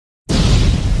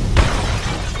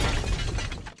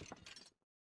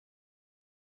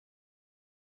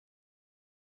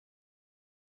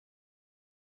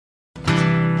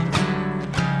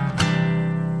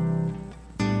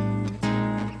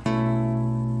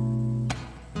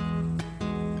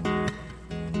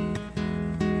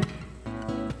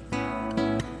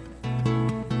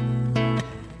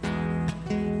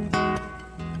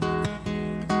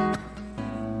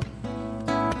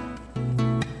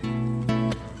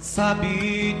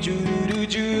Sabe,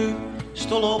 tchururuju,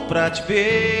 estou louco pra te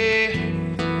ver.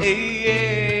 Ei,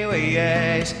 ei, ei,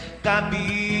 és.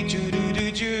 Cabe,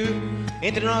 tchururuju,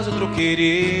 entre nós outro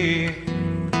querer.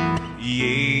 Ei,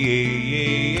 ei,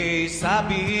 ei, ei,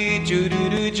 sabe,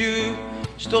 tchururuju,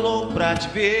 estou louco pra te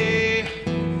ver.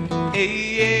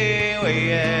 Ei, ei,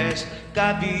 ei, és.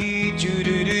 Cabe,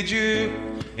 tchururuju,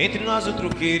 entre nós outro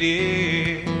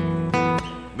querer.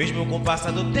 Mesmo com o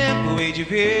passar do tempo hei de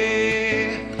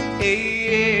ver, ei,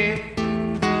 ei,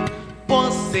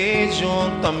 você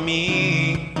junto a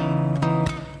mim.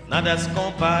 Nada se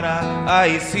compara a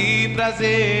esse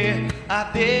prazer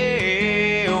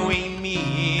ardeu em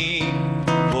mim.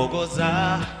 Vou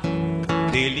gozar,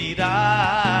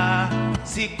 delirar,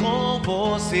 se com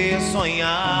você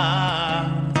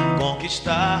sonhar,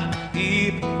 conquistar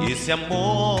e esse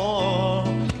amor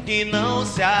que não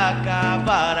se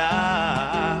acabará.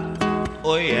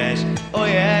 Oi, és,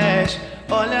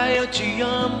 olha eu te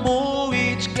amo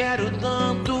e te quero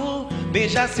tanto,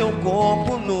 beijar seu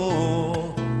corpo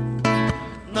nu.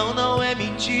 Não, não é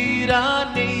mentira,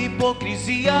 nem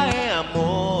hipocrisia, é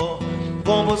amor.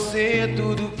 Com você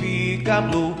tudo fica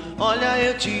blue. Olha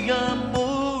eu te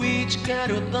amo e te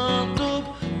quero tanto,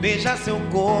 beijar seu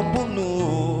corpo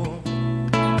nu.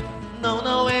 Não,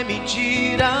 não é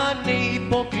mentira, nem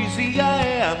hipocrisia,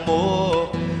 é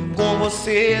amor. Com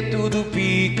você tudo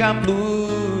fica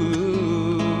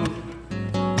blue.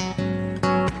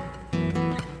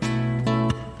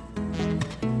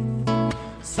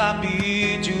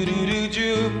 Sabe,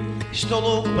 tchururuju, estou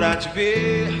louco pra te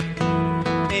ver.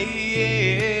 Ei,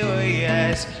 ei, ei,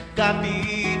 és.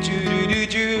 Cabe,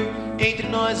 tchururuju, entre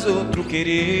nós outro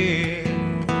querer.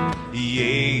 Ei,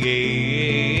 ei,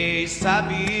 ei,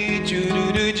 sabe,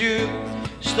 tchururuju,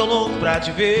 estou louco pra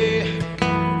te ver.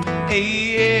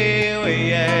 Ei,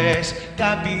 ei, és.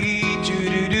 Cabe,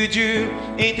 tchururuju,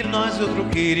 entre nós outro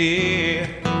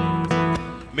querer.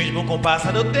 Mesmo com o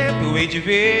passar do tempo eu hei de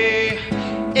ver,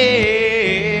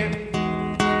 ei,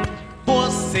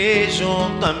 você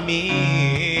junto a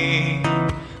mim.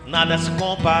 Nada se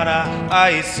compara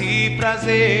a esse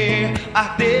prazer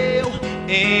ardeu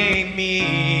em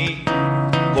mim.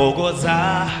 Vou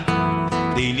gozar,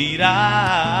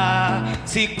 delirar,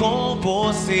 se com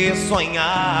você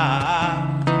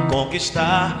sonhar,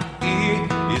 conquistar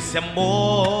e esse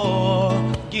amor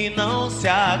que não se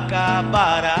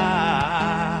acabará.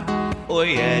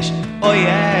 Oi, és,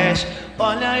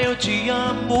 olha eu te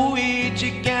amo e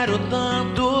te quero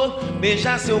tanto,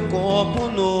 beijar seu corpo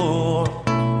nu.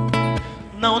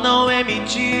 Não, não é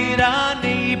mentira,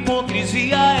 nem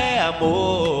hipocrisia, é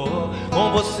amor. Com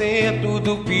você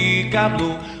tudo fica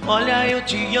blue. Olha eu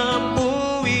te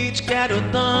amo e te quero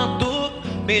tanto,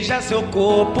 beijar seu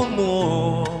corpo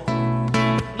nu.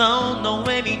 Não, não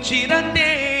é mentira,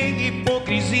 nem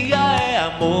hipocrisia, é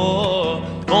amor.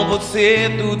 Com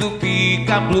você tudo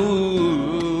fica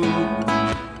blue.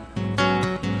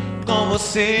 Com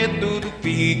você tudo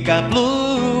fica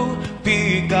blue,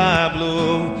 fica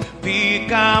blue,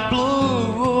 fica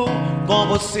blue. Com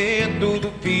você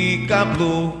tudo fica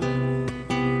blue.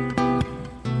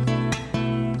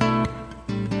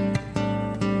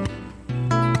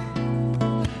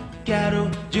 Quero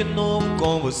de novo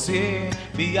com você,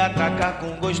 me atracar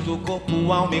com gosto,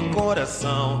 corpo, alma e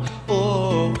coração.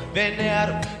 Oh,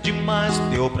 venero demais o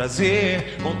teu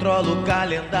prazer, controlo o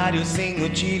calendário sem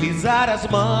utilizar as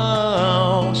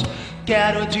mãos.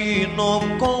 Quero de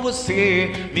novo com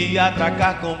você, me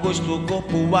atracar com gosto,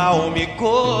 corpo, alma e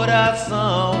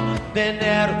coração.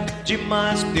 Venero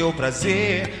demais o teu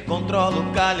prazer, controlo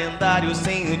o calendário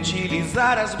sem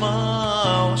utilizar as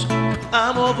mãos.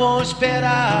 Amor, vou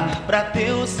esperar pra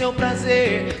ter o seu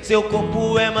prazer. Seu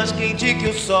corpo é mais quente que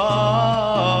o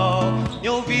sol.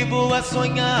 Eu vivo a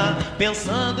sonhar,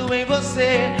 pensando em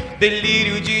você.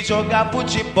 Delírio de jogar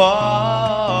futebol.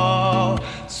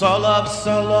 Só love,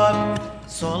 só love,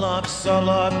 só love, só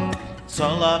love, só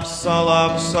love, só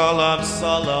love, só love,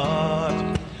 só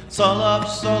love. Só love,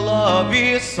 só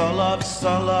love, só love,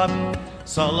 só love,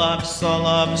 só love, só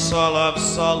love, só love,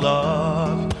 só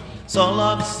love. Só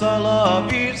love, só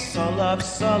love, só love,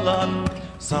 só love,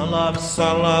 só love,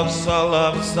 só love, só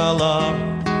love, só love.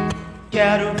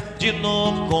 Quero de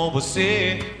novo com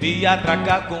você, me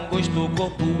atracar com gosto,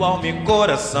 corpo, alma e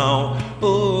coração.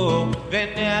 Oh,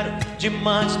 venero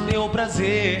demais teu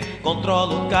prazer,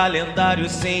 controlo o calendário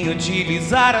sem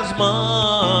utilizar as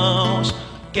mãos.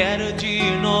 Quero de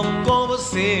novo com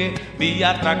você, me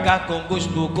atracar com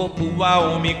gosto, corpo,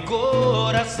 alma e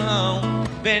coração.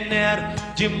 Venero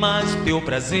demais teu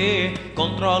prazer,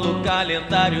 controlo o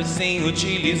calendário sem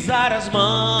utilizar as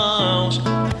mãos.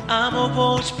 Amor,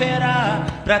 vou esperar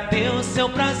pra ter o seu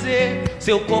prazer.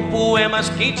 Seu corpo é mais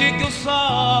quente que o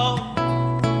sol.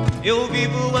 Eu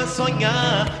vivo a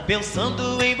sonhar,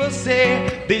 pensando em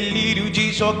você. Delírio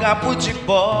de jogar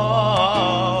futebol.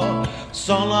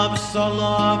 Só love, só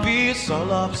love, só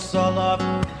love, só love.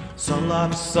 Só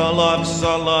love, só love,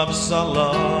 só love, só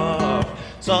love.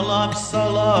 Só love, só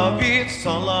love,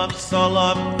 só love, só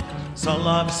love. Só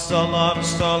love, só love,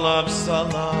 só love, só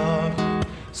love.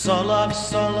 Só love,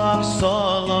 só love,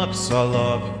 só love, só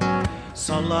love.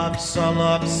 Só love, só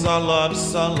love, só love,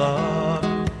 só love.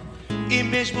 E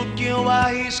mesmo que eu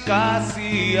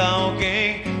arriscasse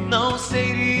alguém, não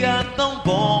seria tão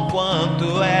bom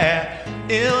quanto é.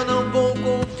 Eu não vou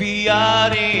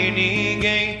confiar em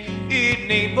ninguém e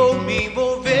nem vou me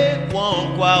envolver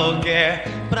com qualquer,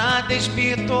 pra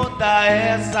despir toda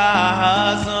essa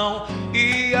razão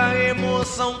e a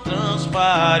emoção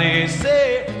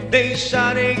transparecer.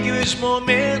 Deixarei que os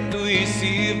momentos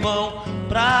se vão.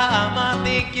 Pra amar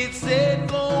tem que ser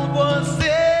com você.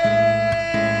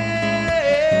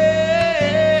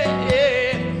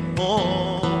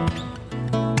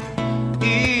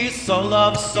 E só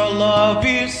love, só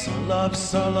love, só love,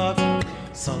 só love.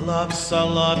 Só love, só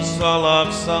love, só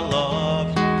love, só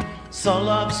love. Só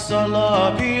love, só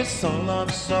love, só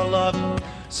love, só love.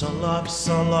 Só love,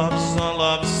 só love, só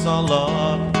love, só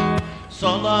love.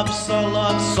 Só love, só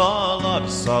love, só love,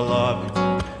 só love.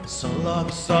 Só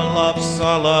love, só love,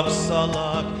 só love, só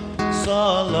love.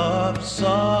 Só love,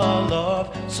 só love,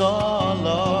 só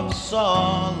love,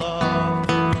 só love.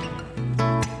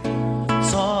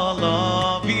 Só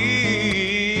love.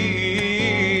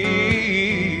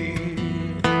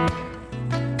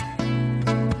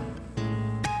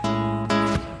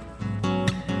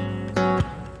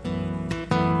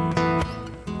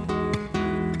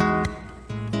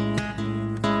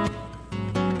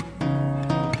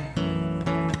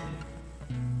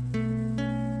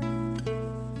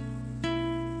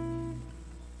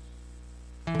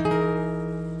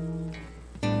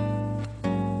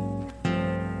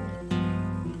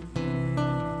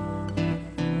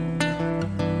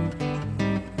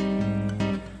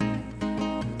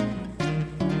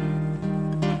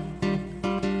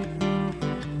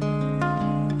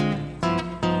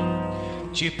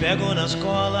 Te pego na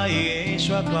escola e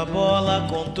encho a tua bola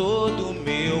com todo o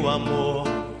meu amor.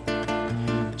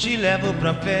 Te levo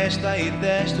pra festa e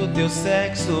testo teu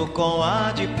sexo com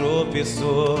ar de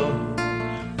professor.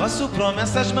 Faço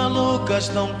promessas malucas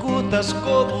tão curtas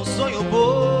como um sonho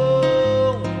bom.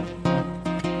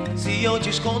 Se eu te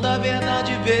escondo a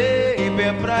verdade, baby,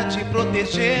 é pra te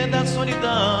proteger da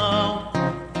solidão.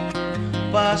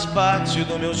 Faz parte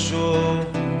do meu show.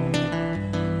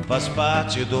 Faz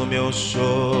parte do meu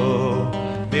show,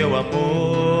 meu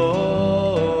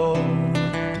amor,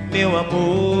 meu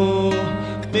amor,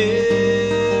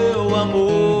 meu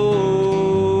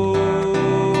amor.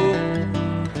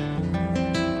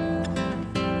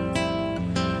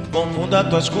 Confundo as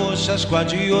tuas coxas com a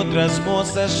de outras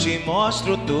moças, te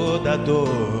mostro toda a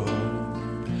dor.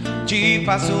 Te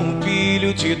faço um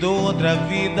filho, te dou outra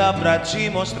vida pra te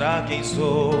mostrar quem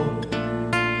sou.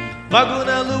 Vago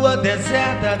na lua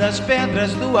deserta das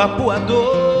pedras do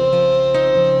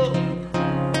arpoador.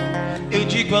 Eu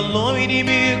digo alô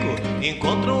inimigo,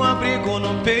 encontro um abrigo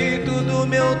no peito do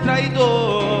meu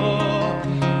traidor.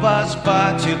 Faz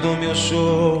parte do meu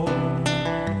show.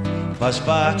 Faz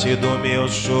parte do meu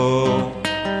show.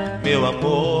 Meu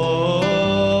amor,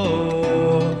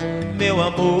 meu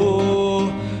amor,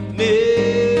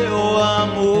 meu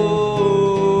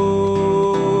amor,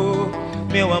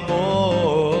 meu amor.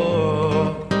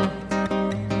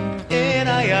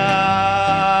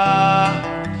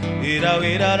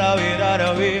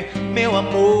 Meu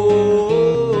amor,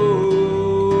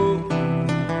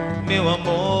 meu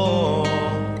amor.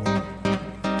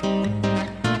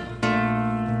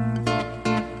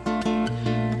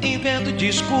 Invento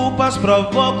desculpas,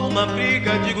 provoco uma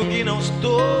briga, digo que não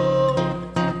estou.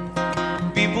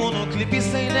 Vivo num clipe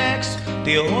sem nexo,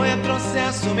 terror é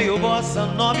processo, meio bossa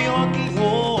nova e rock and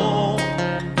roll.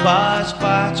 Faz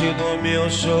parte do meu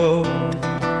show.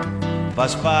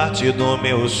 Faz parte do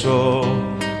meu show.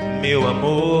 Meu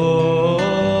amor,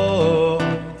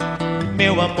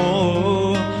 meu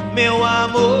amor, meu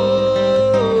amor,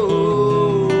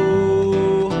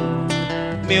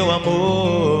 meu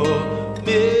amor,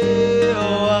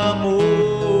 meu amor,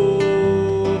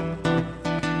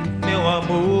 meu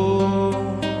amor.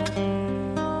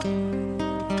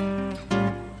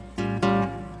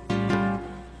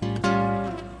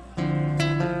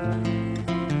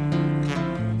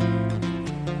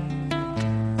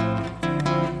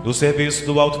 Do serviço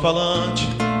do alto-falante,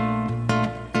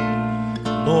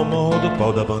 no morro do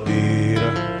pau da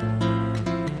bandeira.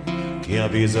 Quem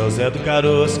avisa é o Zé do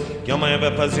Caroço, que amanhã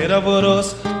vai fazer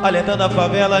alvoroço, alertando a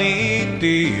favela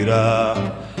inteira.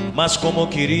 Mas como eu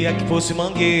queria que fosse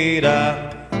mangueira,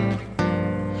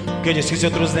 que disse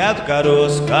outro Zé do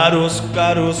Caroço, caroço,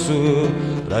 caroço,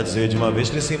 pra dizer de uma vez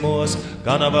pra esse moço: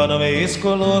 carnaval não é esse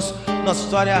colosso, nossa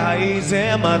história raiz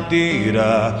é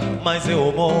madeira. Mas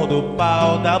eu morro do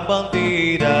pau da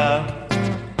bandeira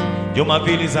de uma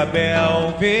Vila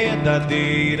Isabel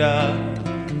verdadeira.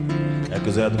 É que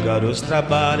o Zé do Caroço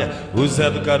trabalha, o Zé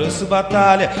do Caroço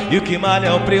batalha, e o que malha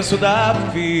é o preço da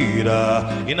feira.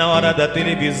 E na hora da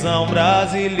televisão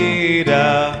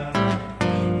brasileira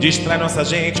distrai nossa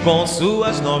gente com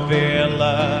suas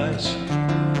novelas.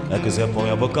 É que o Zé põe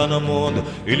a boca no mundo,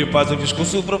 ele faz um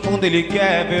discurso profundo, ele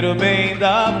quer ver o bem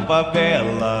da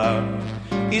favela.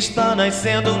 Está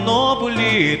nascendo um novo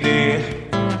líder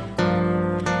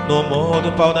no morro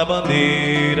do pau da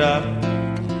bandeira.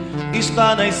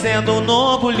 Está nascendo um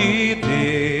novo líder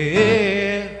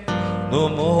no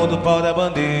morro do pau da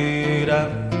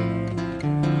bandeira.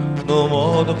 No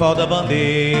morro do pau da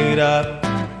bandeira.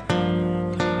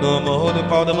 No morro do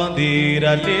pau da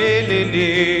bandeira. Lê, lê,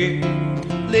 lê.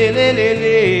 Lê, lê, lê,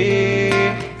 lê.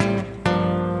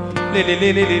 Lê, lê,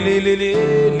 lê, lê, lê, lê, lê,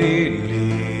 lê,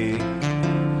 lê.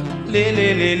 Lê,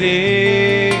 lê, lê,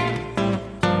 lê.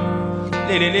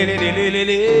 Lê, lê, lê, lê, lê, lê, lê,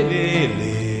 lê,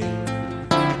 lê.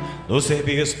 No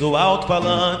serviço do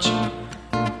alto-falante,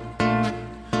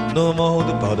 no morro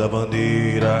do pau da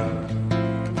bandeira.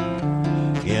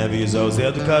 Quem avisa é o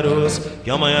Zé do Caroço, que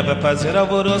amanhã vai fazer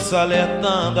alvoroço,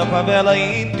 alertando a favela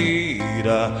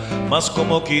inteira. Mas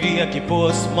como eu queria que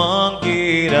fosse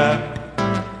mangueira,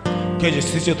 que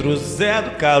disse outro Zé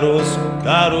do Caroço,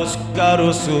 caroço,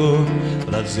 caroço,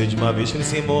 pra dizer de uma vez pra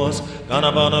esse moço: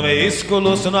 carnaval não é esse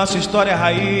colosso, nossa história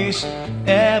raiz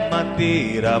é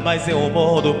madeira. Mas eu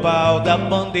morro do pau da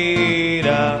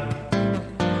bandeira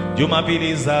de uma Vila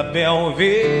Isabel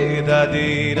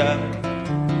verdadeira.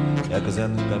 É que o Zé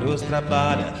do Caroço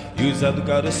trabalha, e o Zé do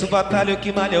Caroço batalha, o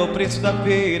que malha é o preço da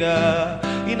feira.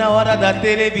 E na hora da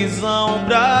televisão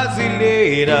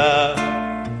brasileira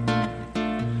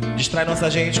distrai nossa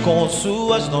gente com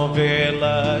suas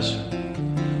novelas.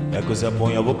 É que o Zé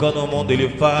põe a boca no mundo, ele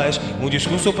faz um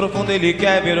discurso profundo, ele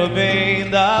quer ver o bem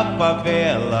da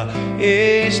favela.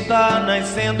 Está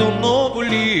nascendo um novo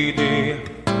líder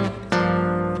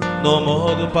no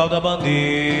morro do pau da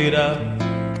bandeira.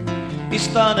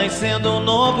 Está nascendo um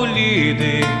novo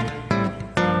líder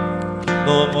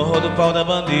no morro do pau da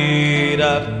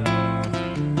bandeira.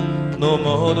 No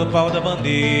morro do pau da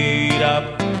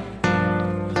bandeira.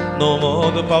 No morro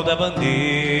do pau da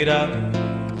bandeira.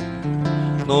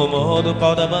 No morro do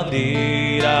pau da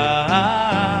bandeira.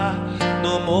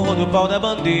 No morro do pau da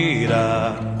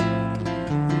bandeira.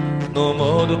 No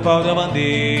morro do pau da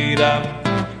bandeira.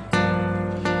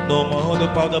 No morro do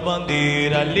pau da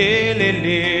bandeira. Lê, lê,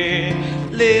 lê.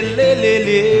 Lê, lê, lê,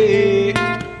 lê.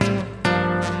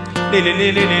 Lê, lê,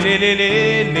 lê, lê, lê, lê,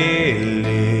 lê, lê.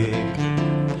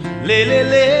 Lê, lê,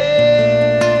 lê.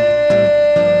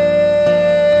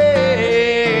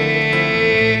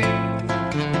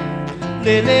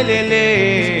 Lê, lê, lê,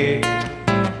 lê.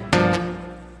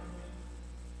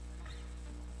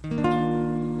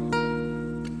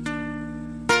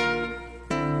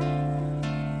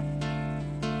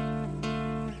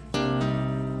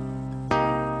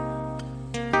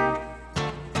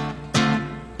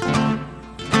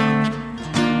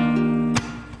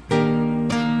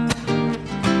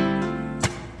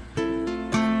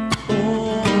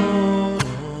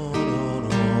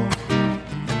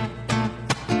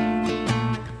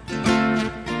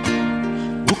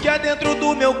 Dentro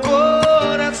do meu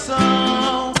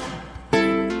coração,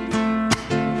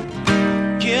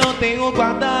 que eu tenho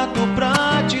guardado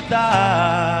pra te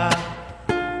dar,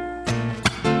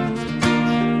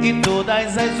 e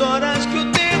todas as horas que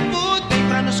o tempo tem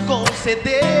pra nos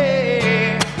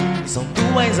conceder são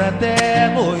tuas até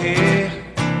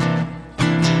morrer.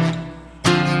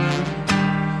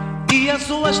 E a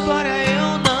sua história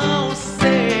eu não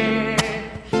sei,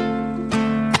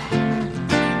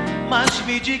 mas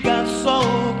me diga só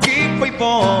o que foi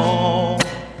bom.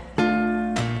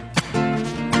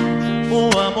 Um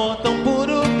amor tão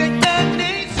puro que ainda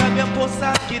nem sabe a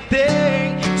força que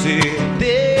tem, ser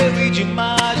teu e de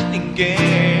mais ninguém.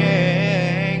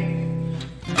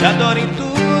 Te adoro em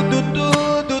tudo,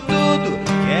 tudo, tudo.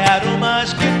 Quero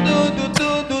mais que tudo,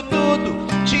 tudo, tudo.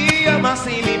 Te amar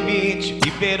sem limite,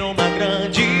 viver uma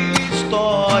grande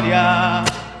história.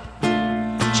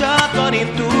 Te adoro em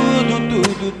tudo,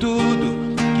 tudo, tudo.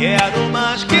 Quero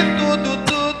mais que tudo,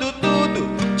 tudo, tudo.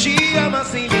 Te amar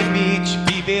sem limite,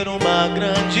 viver ser uma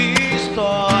grande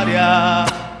história,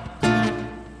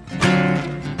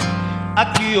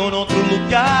 aqui ou noutro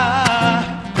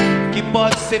lugar, que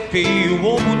pode ser feio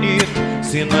ou bonito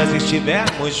se nós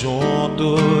estivermos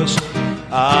juntos.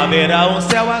 Haverá um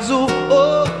céu azul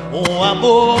ou um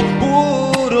amor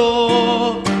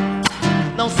puro.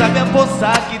 Não sabe a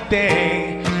força que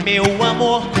tem, meu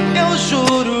amor, eu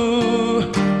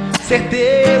juro.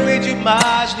 Certeza e de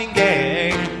mais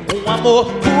ninguém, um amor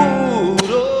puro.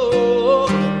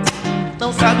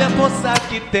 Não sabe a força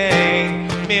que tem,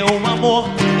 meu amor,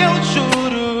 eu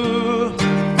juro.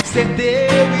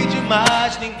 Certeza e de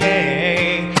mais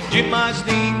ninguém, de mais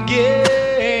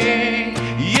ninguém,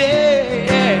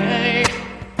 yeah,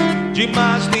 de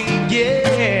mais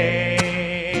ninguém.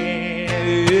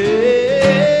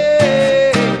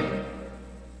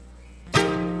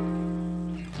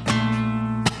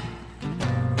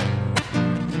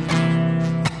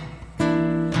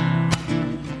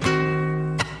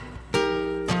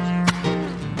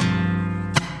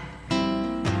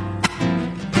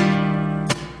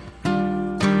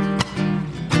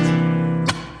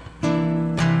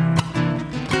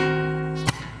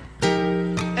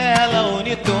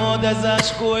 Todas as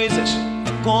coisas,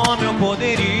 como eu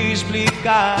poderia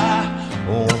explicar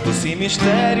um doce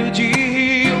mistério de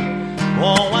rio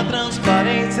com a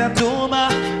transparência do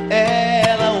mar?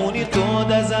 Ela une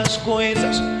todas as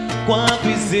coisas,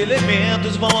 quantos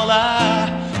elementos vão lá.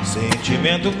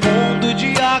 Sentimento fundo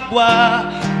de água,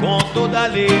 com toda a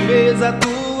leveza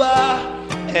do ar.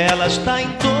 Ela está em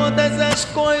todas as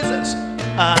coisas,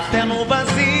 até no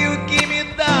vazio que me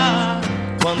dá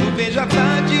quando vejo a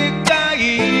tarde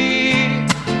cair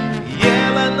e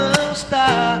ela não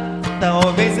está.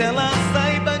 Talvez ela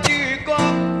saiba de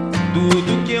cor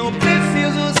tudo que eu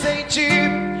preciso sentir.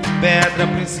 Pedra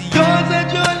preciosa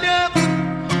de olhar,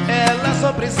 ela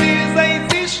só precisa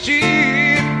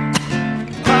existir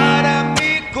para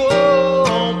me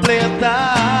completar.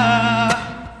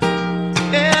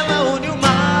 Ela une o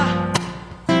mar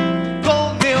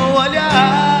com meu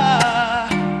olhar,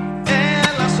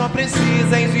 ela só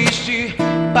precisa existir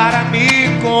para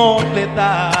me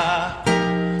completar.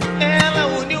 Ela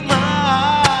une o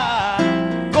mar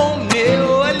com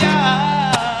meu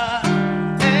olhar,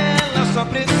 ela só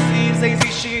precisa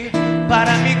existir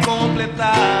para me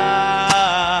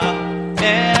completar.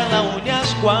 Ela une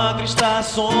as 4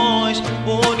 estações,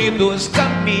 une 2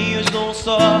 caminhos num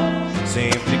só.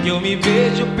 Sempre que eu me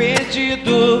vejo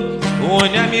perdido,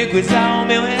 une amigos ao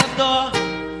meu redor.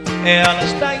 Ela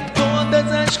está em todas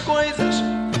as coisas,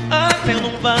 até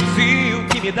num vazio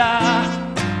que me dá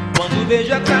quando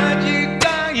vejo a tarde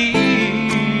cair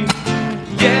e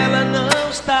ela não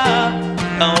está.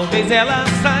 Talvez ela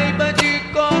saiba de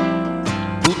cor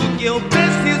tudo que eu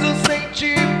preciso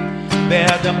sentir.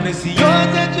 Pedra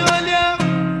preciosa de olhar,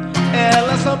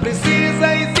 ela só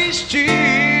precisa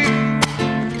existir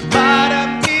para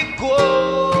me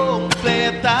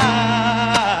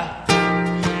completar.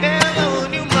 Ela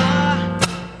une o mar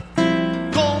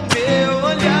com meu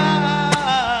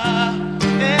olhar,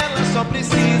 ela só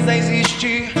precisa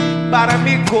existir para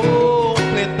me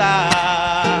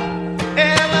completar.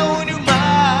 Ela une o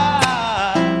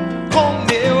mar com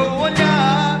meu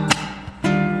olhar,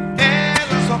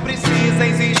 ela só precisa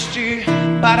existir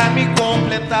para me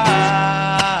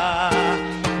completar.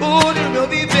 Une o meu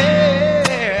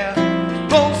viver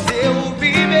com seu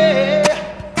viver,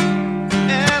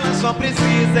 ela só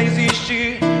precisa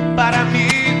existir para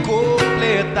me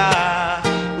completar.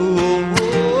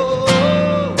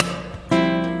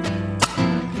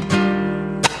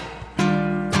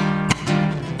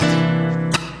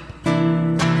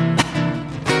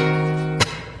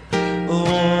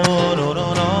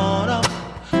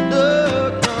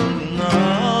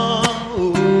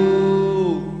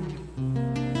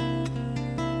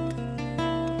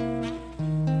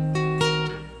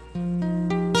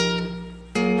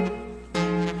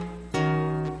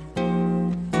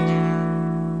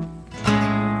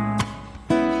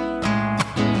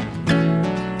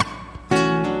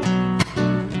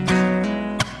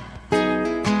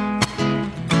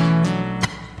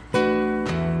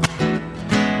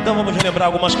 Então vamos relembrar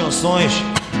algumas canções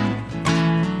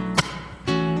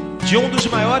de um dos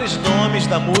maiores nomes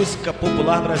da música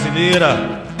popular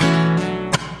brasileira.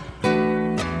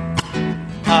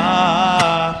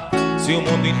 Ah, se o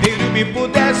mundo inteiro me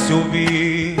pudesse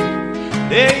ouvir,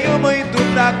 tenho muito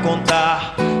pra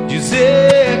contar,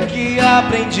 dizer que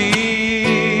aprendi.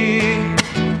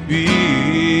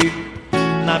 E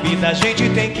na vida a gente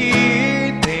tem que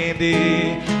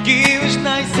entender que uns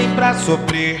nascem pra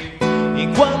sofrer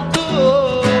enquanto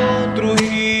outro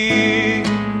ri.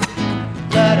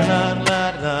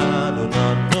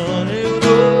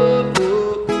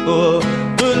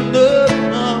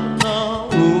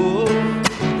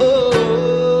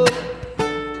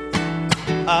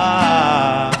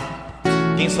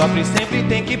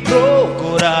 que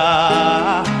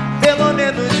procurar, pelo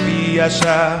menos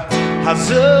viajar,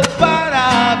 razão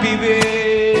para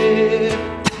viver.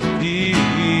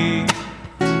 E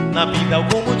na vida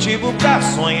algum motivo pra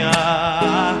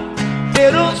sonhar,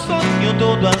 ter um sonho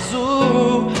todo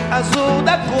azul, azul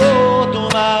da cor do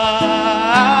mar.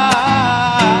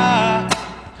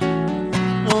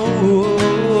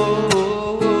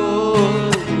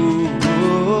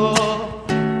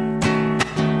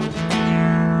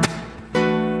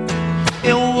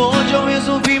 Hoje eu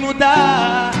resolvi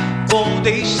mudar, vou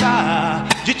deixar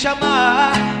de te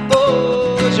amar.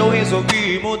 Hoje eu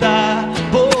resolvi mudar,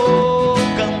 vou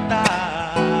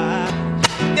cantar.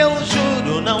 Eu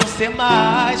juro não ser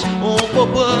mais um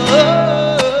bobão.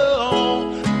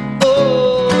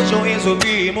 Hoje eu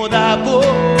resolvi mudar,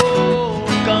 vou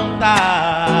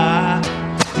cantar.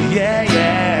 Yeah,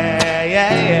 yeah,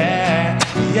 yeah, yeah,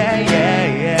 yeah, yeah,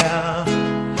 yeah.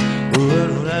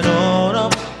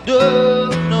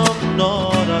 No,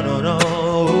 no, no, no,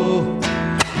 no.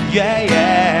 Yeah,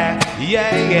 yeah,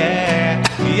 yeah, yeah,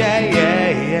 yeah, yeah,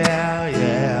 yeah,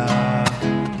 yeah.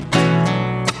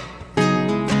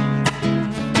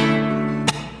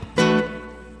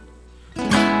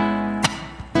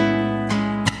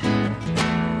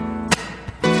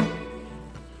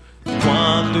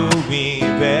 Quando o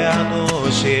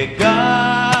inverno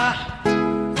chegar,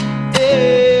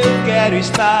 eu quero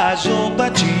estar junto a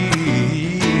ti.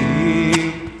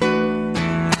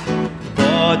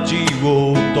 Pode o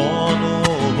outono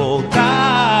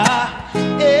voltar,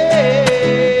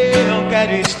 eu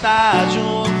quero estar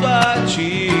junto a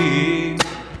ti,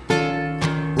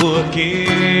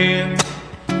 porque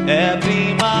é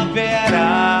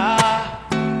primavera.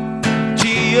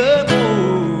 Te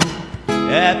amo,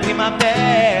 é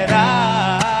primavera.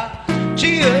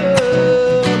 Te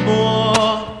amo,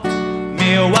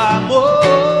 meu amor.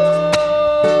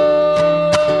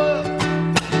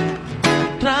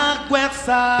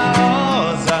 Essa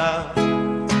rosa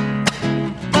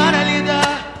para lhe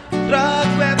dar,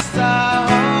 trago essa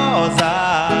rosa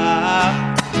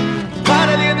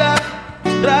para lhe dar,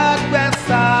 trago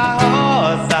essa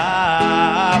rosa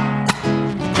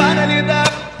para lhe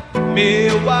dar,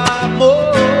 meu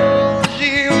amor.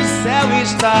 Hoje o céu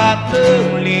está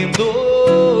tão lindo,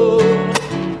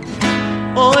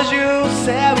 hoje o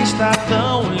céu está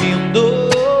tão lindo.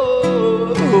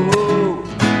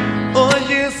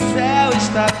 Hoje o céu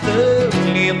está tão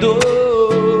lindo.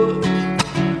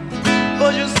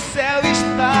 Hoje o céu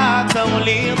está tão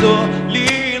lindo,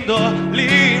 lindo,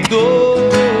 lindo.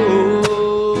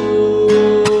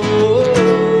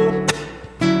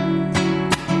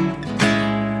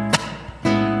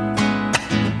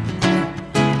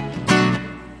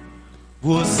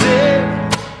 Você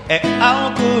é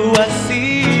algo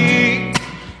assim,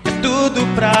 é tudo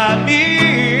pra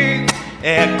mim.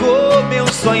 É como eu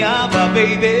sonhava,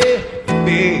 baby,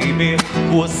 baby.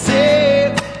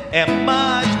 Você é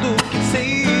mais do que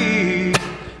sei,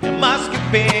 é mais que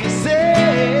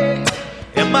pensei,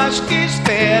 é mais que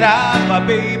esperava,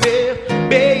 baby,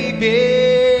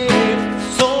 baby.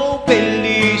 Sou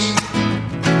feliz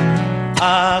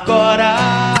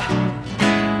agora.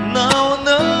 Não,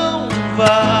 não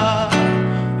vá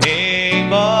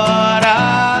embora.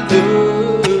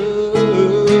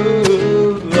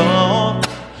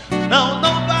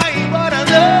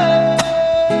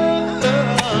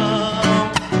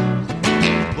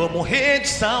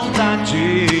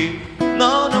 Saudade,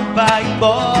 não, não vai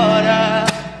embora.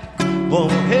 Vou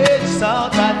morrer de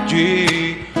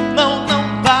saudade, não,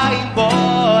 não vai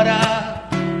embora.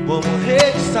 Vou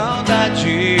morrer de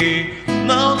saudade,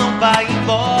 não, não vai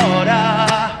embora.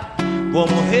 Vou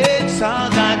morrer de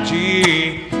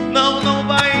saudade, não, não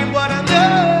vai embora, não.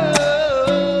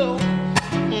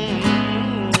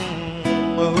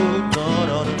 Oh, no,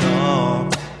 no, no.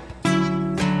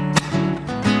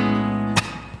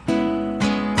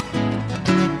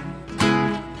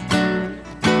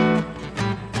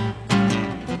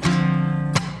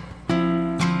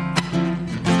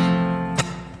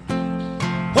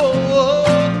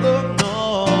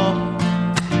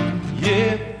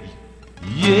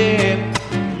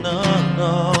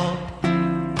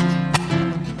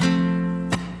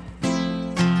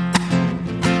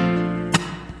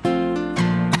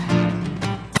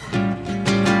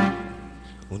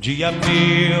 Dia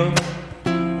viu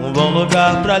um bom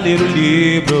lugar pra ler o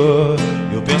livro,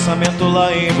 e o pensamento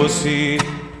lá em você.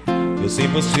 Eu sem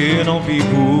você não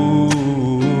vivo.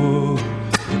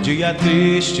 Um dia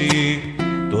triste,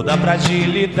 toda a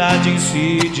fragilidade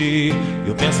incide, e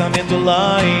o pensamento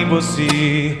lá em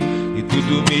você, e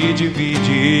tudo me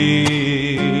divide.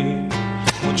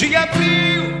 Um dia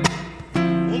frio,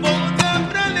 um bom lugar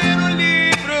pra ler o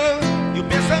livro,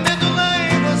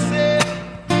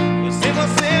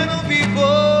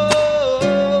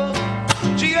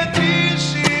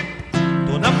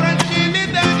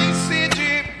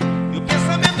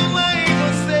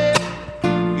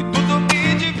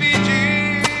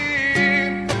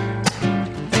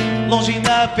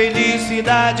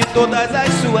 felicidade, todas as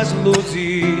suas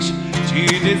luzes. Te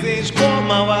desejo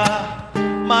como ao ar,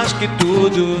 mais que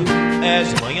tudo,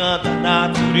 és manhã da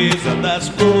natureza das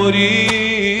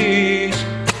flores.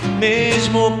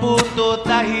 Mesmo por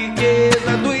toda a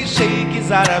riqueza dos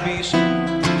sheiks árabes,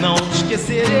 não te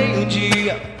esquecerei um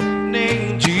dia,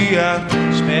 nem um dia.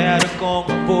 Espero com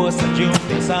a força de um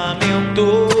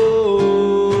pensamento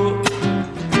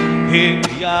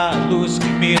recriar a luz que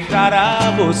me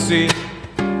trará você.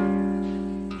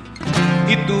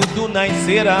 E tudo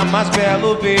nascerá mais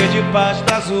belo, verde,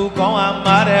 pasta azul com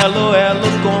amarelo, elo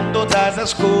com todas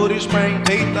as cores pra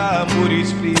enfeitar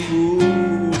amores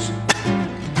frios.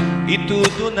 E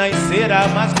tudo nascerá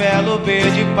mais belo,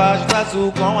 verde, pasta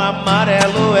azul com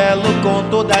amarelo, elo com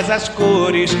todas as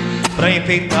cores pra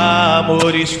enfeitar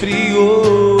amores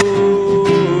frios.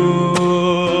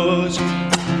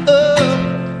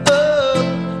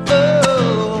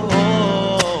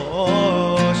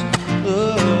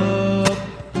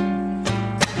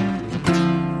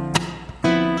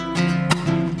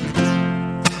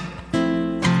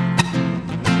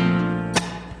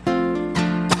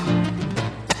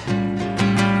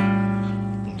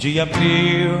 Dia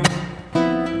frio,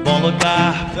 bom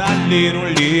lugar pra ler um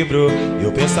livro, e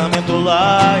o pensamento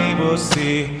lá em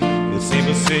você. Eu sem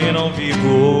você não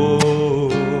vivo.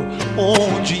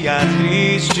 Um dia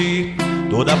triste,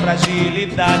 toda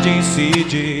fragilidade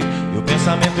incide, e o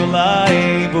pensamento lá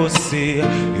em você,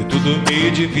 e tudo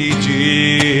me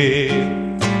divide.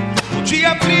 Um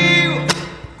dia frio,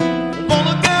 um bom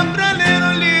lugar pra ler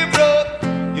um livro,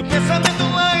 e o pensamento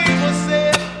lá em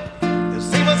você. Eu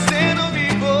sem você não vivo.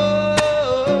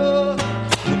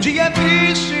 Dia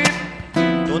triste,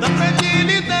 toda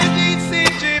fragilidade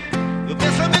incide, e o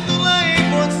pensamento lá em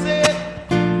você,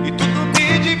 e tudo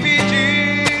me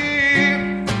divide.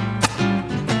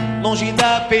 Longe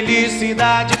da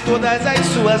felicidade, todas as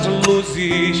suas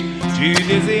luzes. Te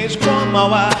desejo como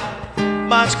ao ar,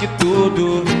 mais que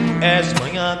tudo, és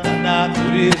manhã da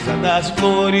natureza das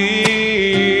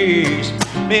flores.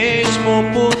 Mesmo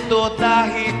por toda a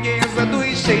riqueza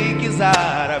dos sheiks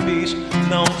árabes,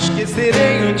 não te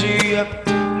esquecerei um dia,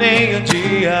 nem um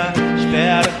dia.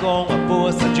 Espero com a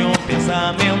força de um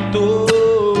pensamento.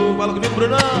 Fala comigo,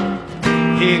 Brunão.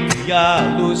 Recriar a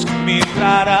luz que me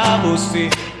trará você.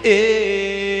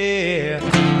 E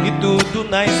tudo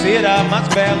nascerá mais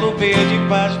belo, verde,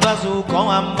 pálido, azul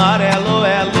com amarelo,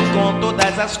 elo com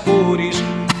todas as cores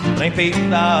pra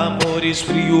enfeitar amores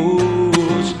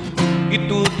frios. E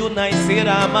tudo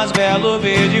nascerá mais belo,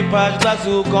 verde, pálido,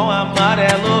 azul com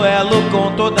amarelo, elo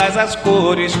com todas as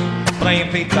cores pra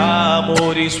enfeitar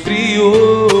amores frios.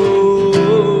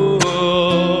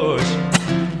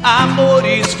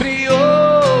 Amores frios.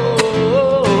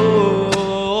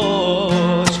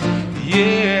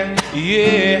 Yeah,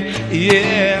 yeah,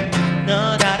 yeah.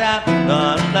 Na na na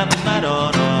na na na na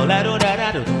na na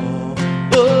na na.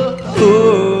 Oh,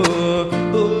 oh.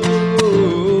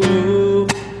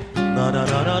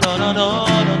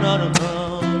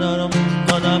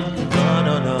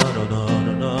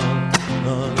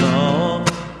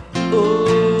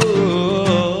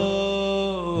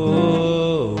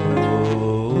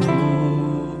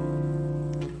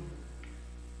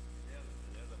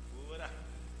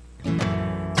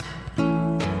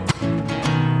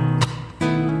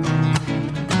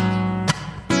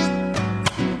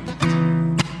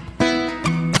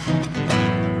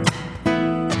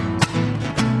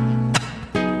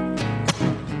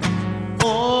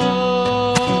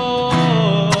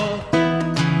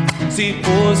 Se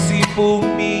fosse por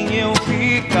mim eu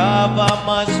ficava,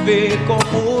 mas vê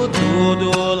como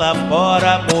tudo lá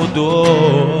fora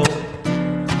mudou.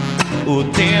 O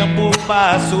tempo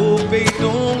passou feito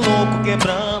um louco,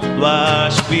 quebrando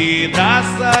as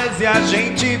vidraças, e a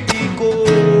gente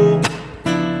ficou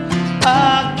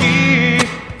aqui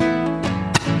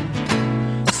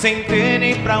sem ter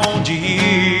nem pra onde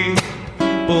ir,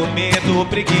 por medo ou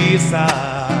preguiça.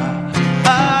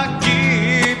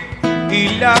 Aqui,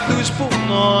 ilhados por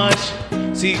nós,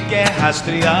 sequer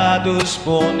rastreados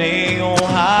por nenhum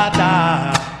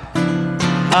radar.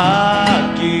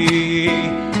 Aqui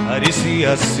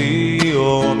parecia ser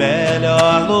o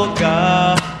melhor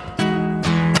lugar.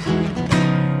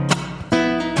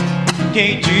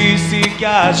 Quem disse que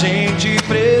a gente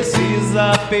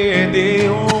precisa perder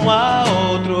um a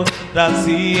outro pra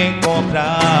se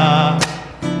encontrar?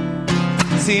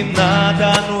 Se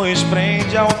nada nos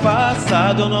prende ao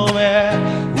passado, não é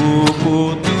o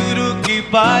futuro que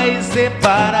vai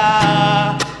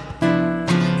separar.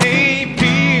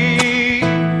 Enfim,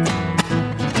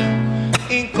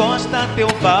 encosta teu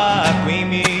barco em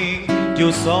mim, que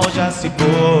o sol já se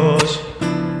pôs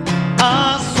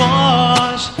a só.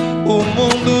 O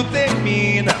mundo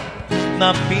termina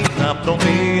na fina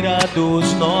fronteira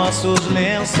dos nossos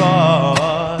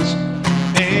lençóis.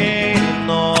 Em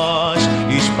nós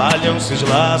espalham seus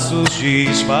laços,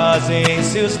 desfazem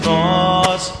seus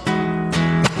nós.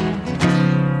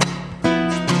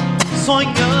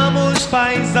 Sonhamos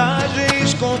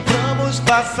paisagens, compramos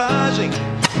passagem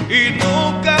e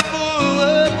nunca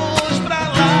voamos pra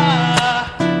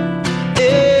lá.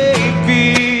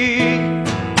 Enfim,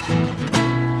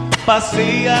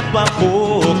 passei a tua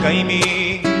boca em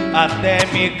mim até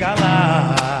me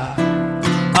calar.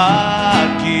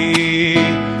 Aqui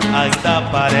ainda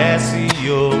parece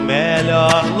o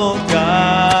melhor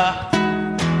lugar.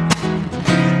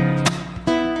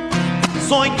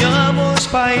 Sonhamos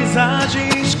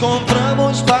paisagens,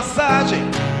 compramos passagem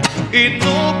e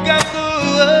nunca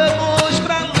voamos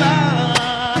pra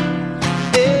lá.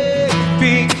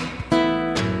 Enfim,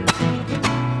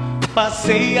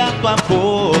 passei a tua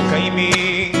boca em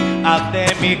mim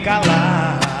até me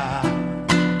calar.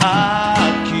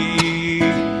 Aqui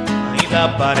ainda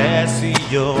parece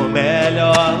o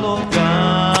melhor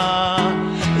lugar.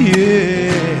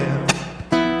 Yeah.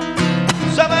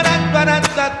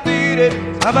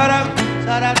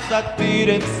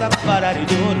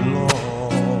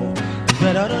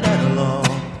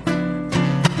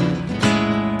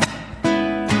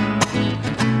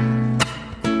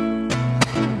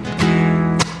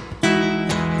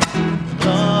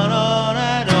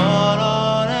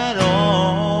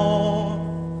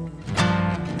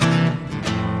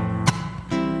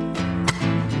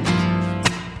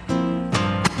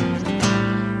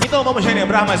 Então vamos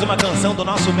relembrar mais uma canção do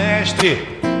nosso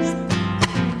mestre,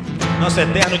 nosso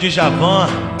eterno Djavan.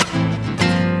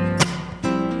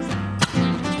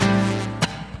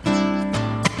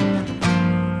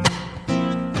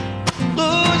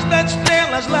 Luz das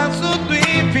estrelas, laço do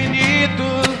infinito,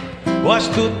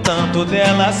 gosto tanto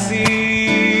dela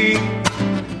assim.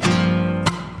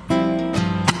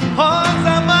 Rosa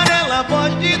amarela,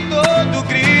 voz de todo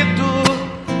grito,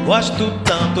 gosto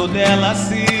tanto dela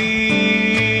assim.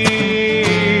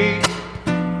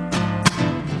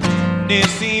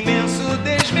 Nesse imenso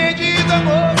desmedido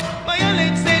amor, vai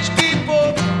além de seja que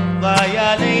for, vai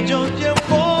além de onde eu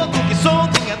for, do que sou,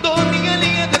 minha dor, minha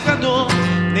linha de dor.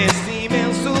 Nesse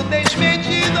imenso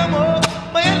desmedido amor,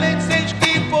 vai além de seja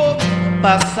que for,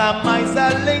 passa mais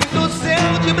além do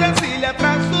céu de Brasília,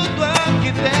 traço do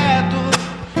arquiteto,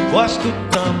 gosto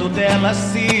tanto dela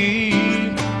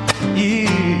assim.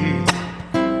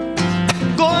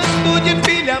 Gosto de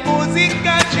filha,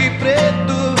 música de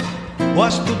preto,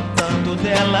 gosto tanto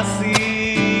dela assim.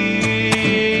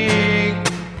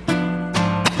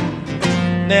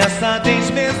 Nessa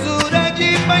desmesura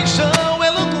de paixão, é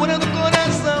loucura do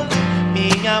coração.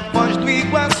 Minha voz do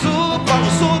Iguaçu,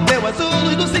 polo sul, teu azul,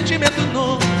 luz do sentimento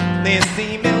nu. Nesse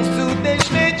imenso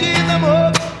desmedido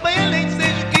amor, vai além de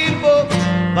seja que for,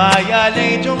 vai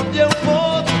além de onde eu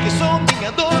for, do que sou,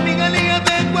 minha dor, minha linha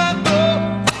do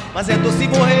Equador. Mas é doce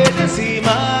morrer nesse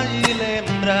mar e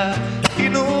lembrar e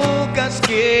nunca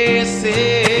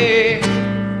esquecer.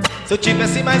 Se eu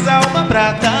tivesse mais alma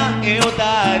pra dar, eu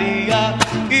daria.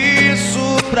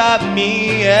 Isso pra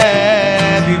mim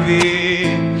é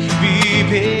viver,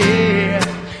 viver,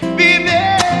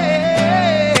 viver.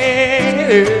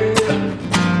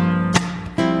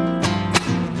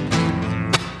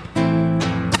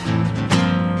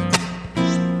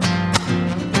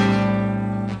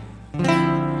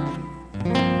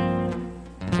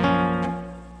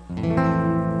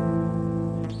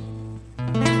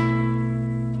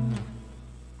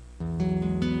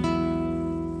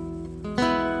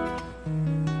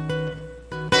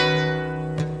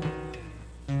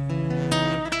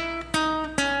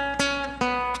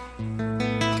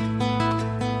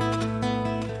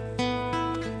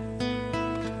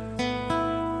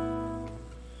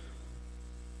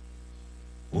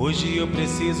 Hoje eu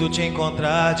preciso te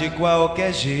encontrar de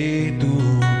qualquer jeito,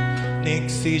 nem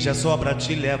que seja só pra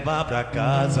te levar pra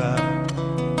casa,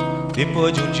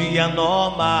 depois de um dia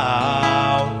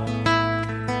normal.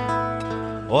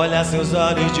 Olhar seus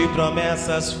olhos de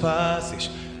promessas fáceis,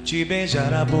 te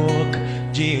beijar a boca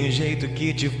de um jeito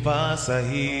que te faça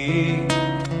rir,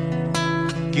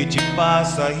 que te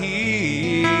faça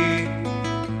rir.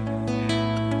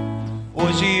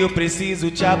 Hoje eu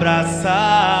preciso te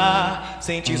abraçar,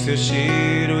 sentir seu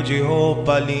cheiro de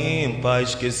roupa limpa,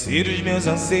 esquecer os meus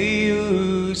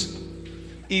anseios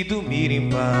e dormir em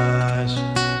paz.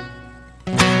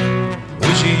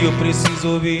 Hoje eu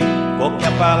preciso ouvir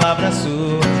qualquer palavra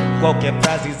sua, qualquer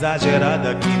frase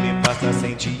exagerada que me faça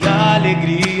sentir a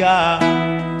alegria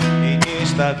em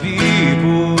estar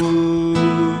vivo.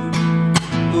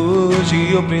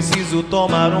 Hoje eu preciso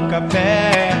tomar um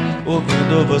café,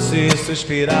 ouvindo você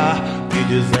suspirar, me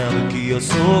dizendo que eu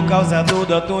sou o causador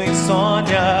da tua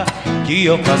insônia, que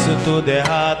eu faço tudo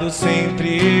errado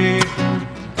sempre,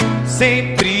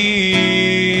 sempre.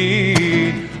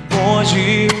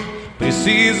 Hoje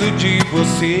preciso de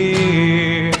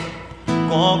você,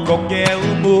 com qualquer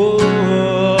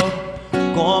humor,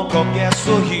 com qualquer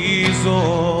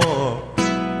sorriso.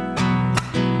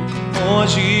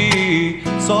 Hoje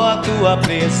só a tua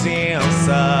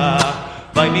presença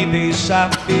vai me deixar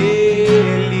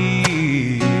feliz.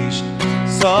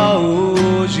 Só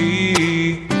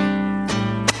hoje.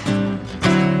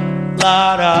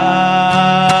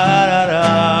 Lararara,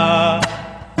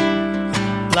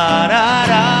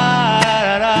 lararara,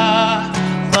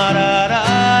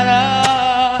 lararara,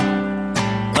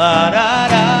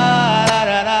 lararara.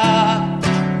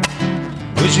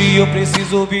 Hoje eu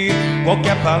preciso ouvir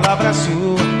qualquer palavra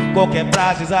sua, qualquer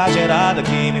frase exagerada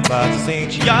que me faz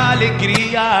sentir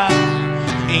alegria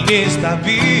em estar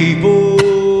vivo.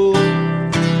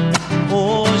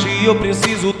 Hoje eu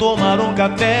preciso tomar um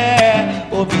café,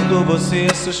 ouvindo você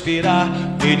suspirar,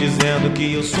 me dizendo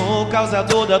que eu sou o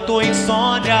causador da tua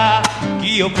insônia,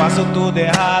 que eu faço tudo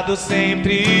errado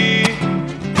sempre,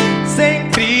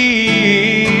 sempre.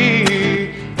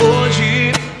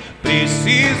 Hoje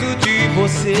preciso de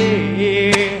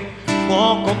você,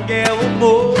 com qualquer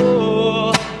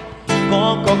humor,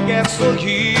 com qualquer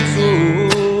sorriso.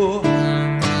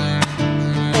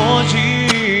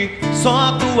 Hoje só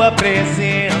a tua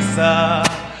presença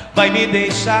vai me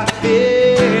deixar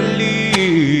feliz.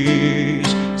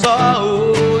 Só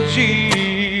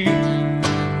hoje.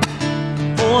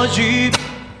 Hoje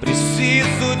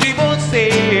preciso de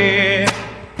você,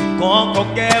 com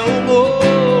qualquer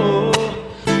humor,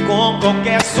 com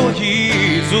qualquer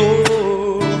sorriso.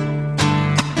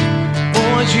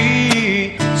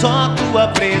 Hoje só a tua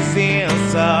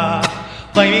presença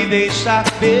vai me deixar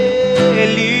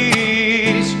feliz.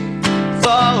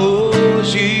 Só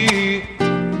hoje,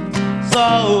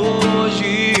 só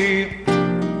hoje,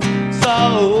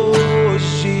 só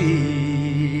hoje.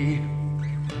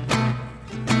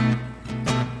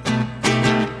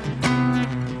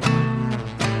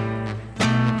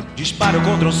 Disparo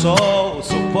contra o sol,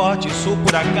 sou forte, sou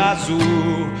por acaso.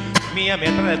 Minha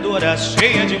metralhadora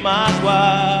cheia de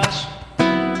mágoas.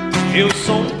 Eu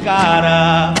sou um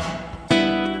cara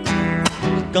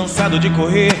cansado de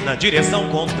correr na direção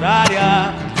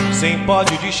contrária, sem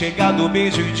pódio de chegar do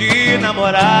beijo de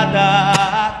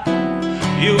namorada.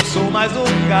 Eu sou mais um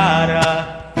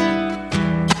cara.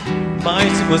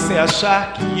 Mas se você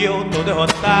achar que eu tô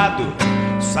derrotado,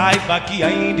 saiba que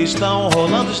ainda estão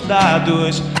rolando os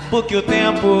dados, porque o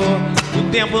tempo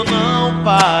não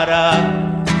para.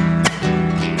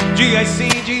 Dias sim,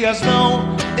 dias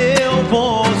não, eu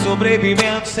vou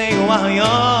sobrevivendo sem um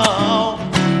arranhão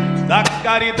da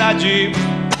caridade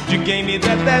de quem me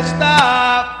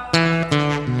detesta.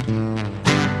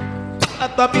 A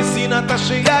tua piscina tá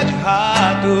cheia de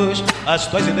ratos, as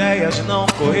tuas ideias não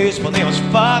correspondem aos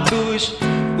fatos.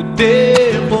 O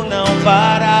tempo não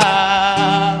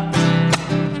para.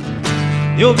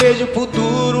 Eu vejo o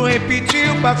futuro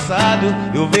repetir o passado,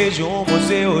 eu vejo um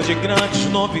museu de grandes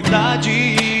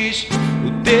novidades.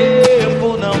 O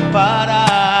tempo não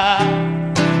para.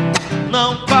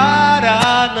 Não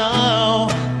para, não,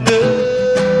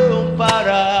 não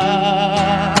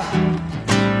para.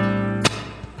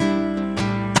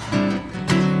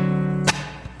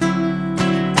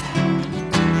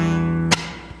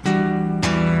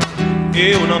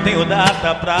 Eu não tenho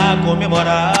data pra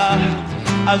comemorar.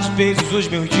 Às vezes os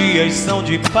meus dias são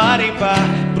de par em par,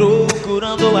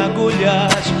 procurando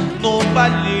agulhas no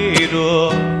palheiro.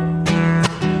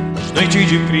 Nas noites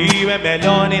de frio é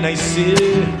melhor nem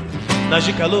nascer, nas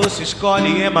de calor se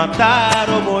escolhe é matar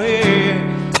ou morrer.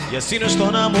 E assim nos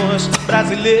tornamos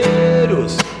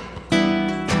brasileiros.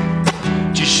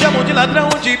 Te chamam de ladrão,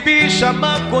 de bicha,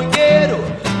 maconheiro,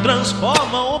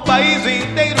 transformam o país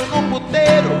inteiro num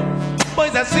puteiro,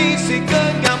 pois assim se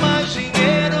ganha mais dinheiro.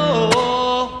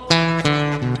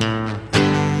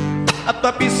 A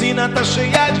tua piscina tá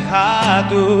cheia de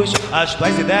ratos, as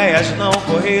tuas ideias não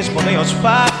correspondem aos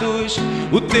fatos.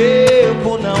 O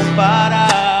tempo não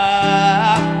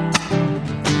para.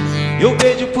 Eu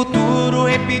vejo o futuro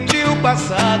repetir o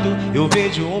passado, eu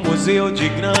vejo um museu de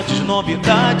grandes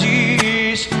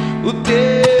novidades. O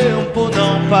tempo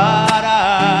não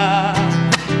para.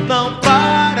 Não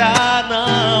para,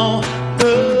 não,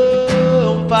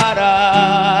 não para.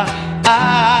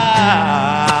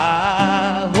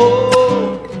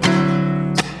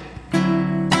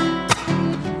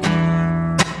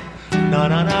 Na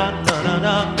na na na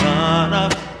na na na.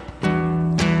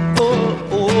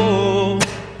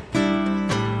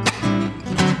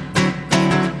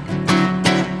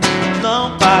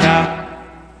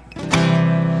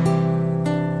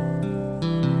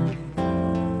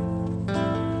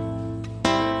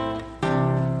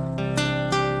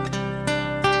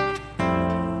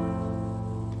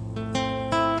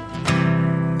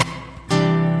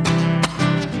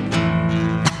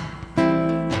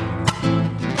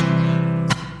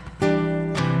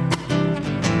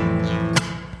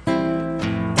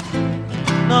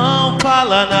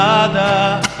 fala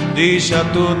nada, deixa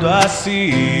tudo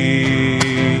assim.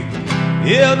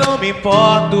 Eu não me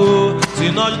importo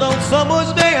se nós não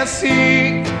somos bem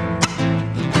assim.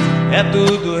 É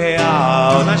tudo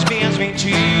real nas minhas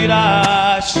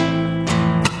mentiras,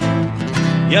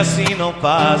 e assim não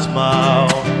faz mal,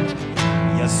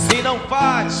 e assim não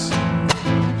faz.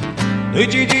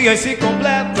 Noite e dia se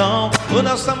completam, o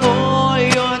nosso amor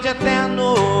e onde é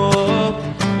eterno.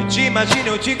 Eu te imagino,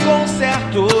 eu te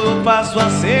conserto, faço a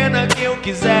cena que eu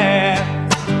quiser.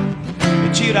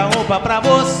 Eu tiro a roupa pra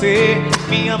você,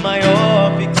 minha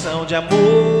maior ficção de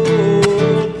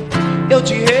amor. Eu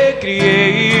te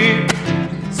recriei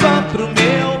só pro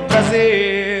meu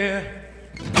prazer,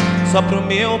 só pro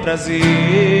meu prazer.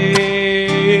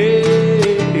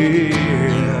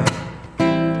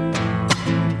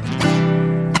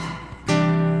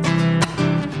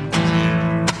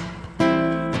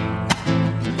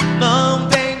 Não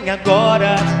vem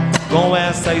agora com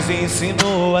essas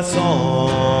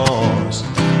insinuações,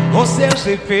 com seus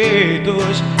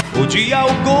defeitos, o dia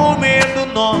algum medo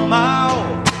normal.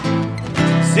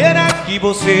 Será que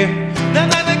você não é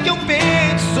nada que eu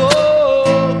penso?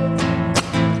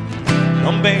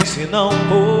 Não pense não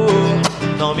for,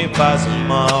 não me faz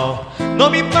mal, não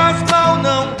me faz mal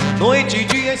não. Noite e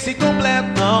dia se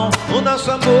completam, o nosso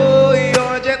amor e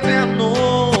ódio eterno.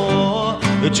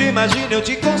 Eu te imagino, eu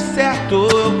te conserto,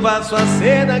 faço a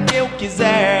cena que eu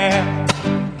quiser.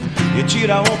 Eu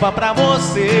tiro a roupa pra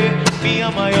você,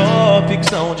 minha maior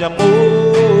ficção de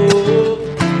amor.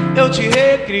 Eu te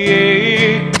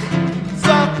recriei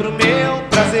só pro meu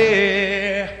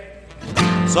prazer,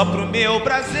 só pro meu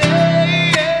prazer,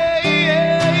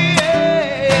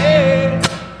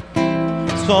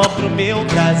 só pro meu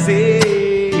prazer.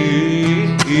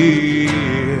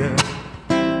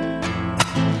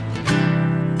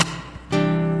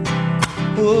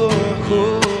 Oh,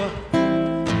 oh.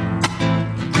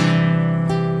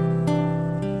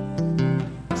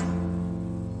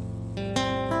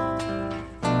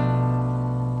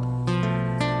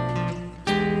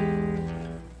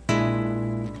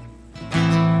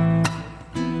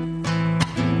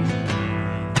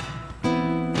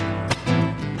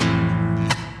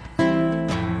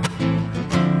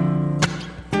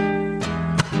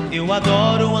 Eu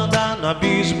adoro andar no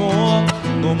abismo,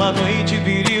 numa noite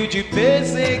viril de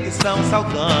perseguição,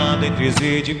 saltando entre os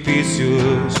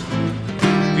edifícios.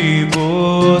 Vi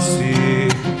você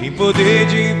em poder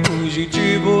de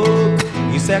fugitivo,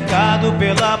 cercado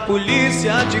pela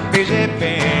polícia, te fez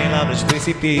refém lá nos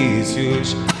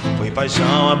precipícios. Foi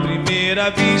paixão à primeira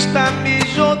vista, me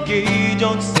joguei de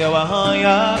onde o céu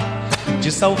arranha,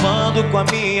 te salvando com a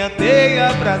minha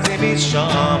teia. Prazer me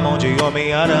chamam de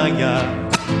Homem-Aranha,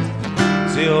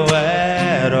 seu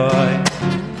herói.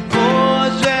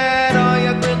 Hoje herói,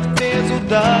 aguento o peso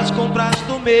das compras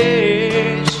do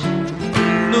mês,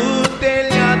 no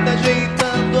telhado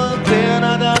ajeitando a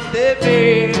antena da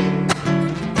TV,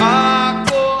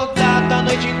 acordado a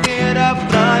noite inteira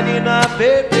pra ninar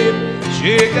beber.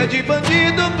 Chega de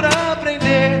bandido pra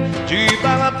prender, de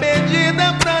bala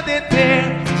perdida pra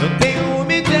deter. Eu tenho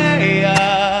uma ideia,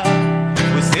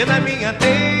 você na minha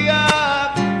teia.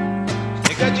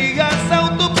 De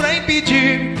assalto pra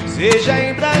impedir, seja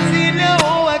em Brasília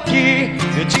ou aqui.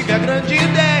 Eu tive a grande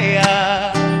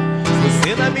ideia,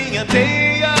 você na minha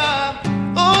teia.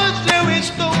 Hoje eu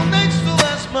estou nas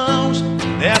suas mãos,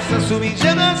 nessa sua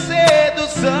ingênua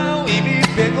sedução, e me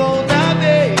pegou na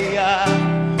veia.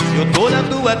 Eu tô na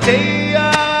tua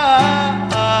teia.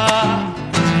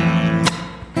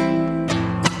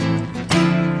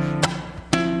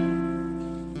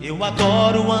 Eu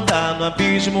adoro andar no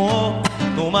abismo,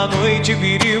 numa noite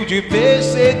viril de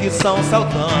perseguição,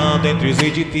 saltando entre os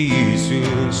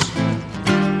edifícios.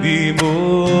 Vi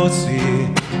você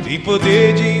em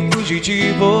poder de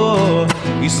fugitivo,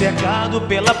 e cercado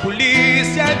pela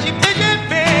polícia, te fez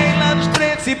refém lá nos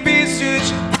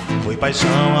precipícios. Foi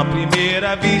paixão à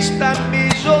primeira vista,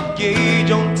 me joguei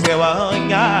de onde o céu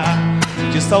arranha,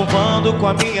 te salvando com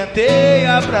a minha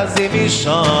teia. Prazer me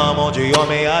chamam de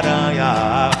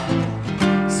Homem-Aranha,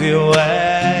 seu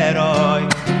herói.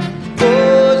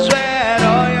 Hoje é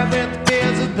herói, aguento o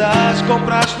peso das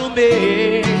compras no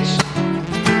mês,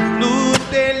 no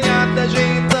telhado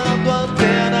ajeitando a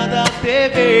antena da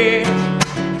TV,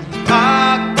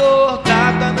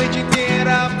 acordado a noite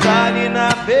inteira pra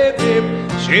ninar beber.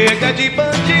 Chega de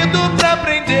bandido pra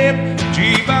prender,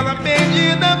 de bala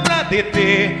perdida pra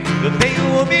deter. Eu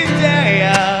tenho uma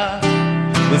ideia,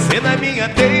 você na minha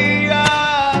teia.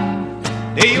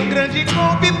 Dei um grande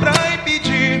golpe pra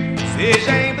impedir,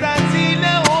 seja em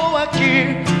Brasília ou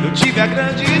aqui. Eu tive a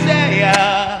grande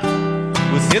ideia,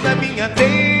 você na minha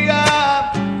teia.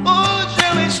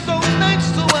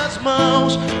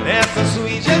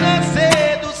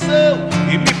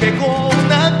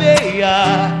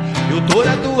 eu tô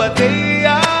na tua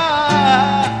teia.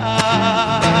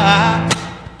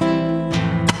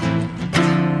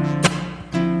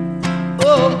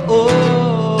 Oh, oh,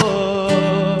 oh,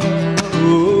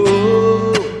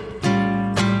 oh.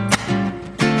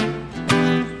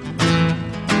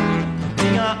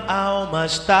 Minha alma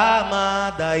está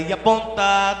amada e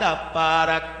apontada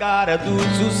para a cara do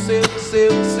seu.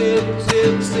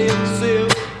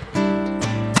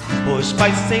 Pois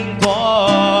paz sem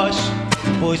voz,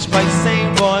 pois paz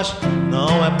sem voz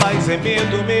não é paz, é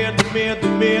medo, medo, medo,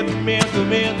 medo, medo,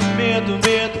 medo, medo,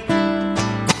 medo.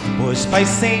 Pois paz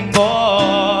sem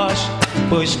voz,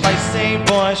 pois paz sem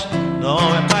voz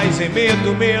não é paz, é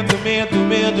medo, medo, medo,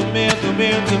 medo, medo,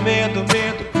 medo, medo,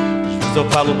 medo. Às vezes eu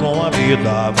falo com a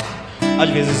vida, às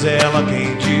vezes é ela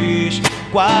quem diz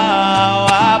qual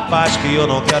a paz que eu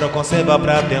não quero conservar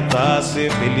pra tentar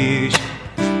ser feliz.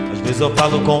 Às vezes eu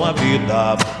falo com a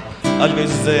vida, às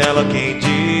vezes é ela quem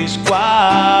diz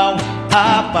qual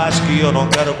a paz que eu não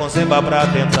quero conservar pra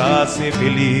tentar ser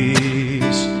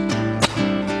feliz.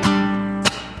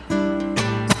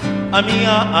 A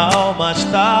minha alma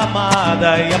está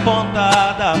amada e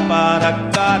apontada para a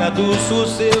cara do seu.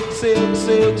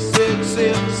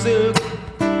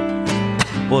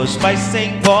 Pois paz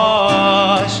sem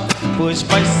voz, pois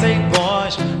paz sem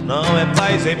voz não é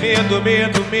paz, é medo,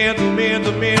 medo, medo,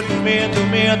 medo, medo, medo,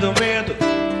 medo, medo.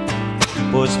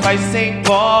 Pois paz sem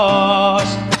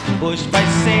voz, pois paz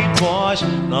sem voz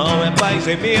não é paz,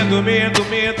 é medo, medo,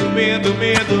 medo, medo,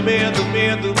 medo, medo,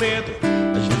 medo, medo.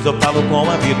 Às vezes eu falo com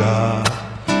a vida,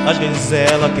 às vezes é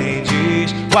ela quem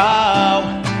diz qual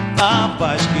a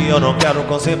paz que eu não quero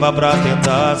conservar pra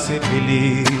tentar ser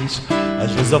feliz.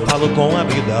 Às vezes eu falo com a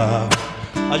vida,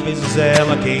 às vezes é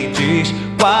ela quem diz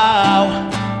qual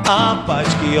a paz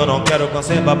que eu não quero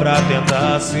conservar pra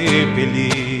tentar ser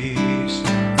feliz.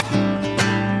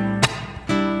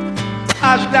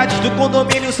 As grades do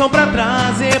condomínio são pra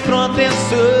trazer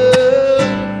proteção,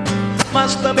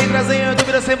 mas também trazem a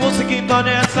dúvida se você que tá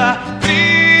nessa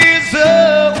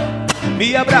prisão.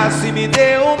 Me abraça e me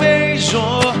dê um beijo,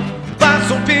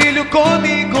 faça um filho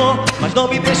comigo, mas não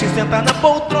me deixe sentar na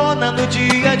poltrona no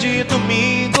dia de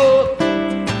domingo,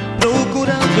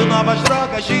 procurando novas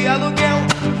drogas de aluguel.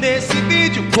 Nesse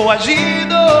vídeo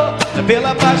coagido, é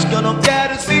pela paz que eu não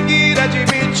quero seguir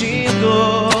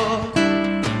admitindo.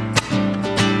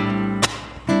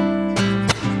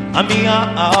 A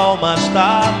minha alma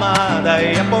está amada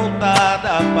e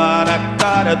apontada para a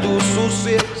cara do seu.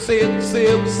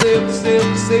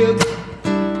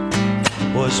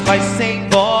 Pois paz sem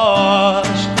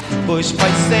voz, pois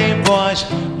paz sem voz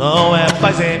não é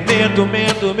paz, é medo,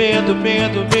 medo, medo,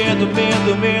 medo, medo,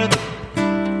 medo, medo.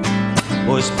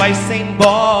 Pois paz sem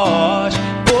voz,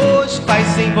 pois paz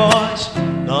sem voz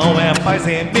não é paz,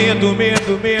 é medo,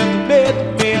 medo, medo,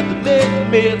 medo, medo, medo,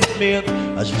 medo, medo.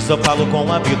 Às vezes eu falo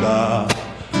com a vida,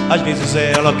 às vezes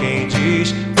é ela quem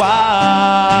diz qual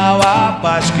a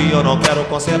paz que eu não quero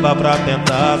conservar pra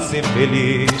tentar ser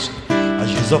feliz.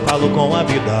 Às vezes eu falo com a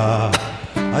vida,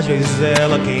 às vezes é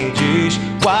ela quem diz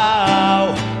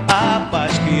qual a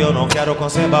paz que eu não quero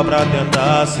conservar pra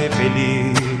tentar ser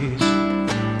feliz.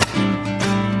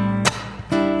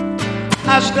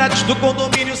 As grades do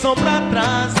condomínio são pra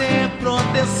trazer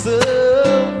proteção,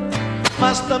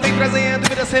 mas também trazem a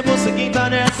dúvida se você quem tá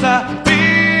nessa prisão.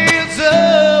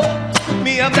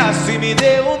 Me abrace e me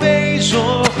dê um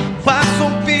beijo, faça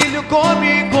um filho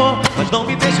comigo, mas não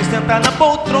me deixe sentar na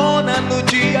poltrona no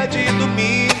dia de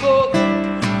domingo,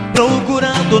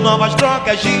 procurando novas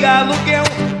drogas de aluguel.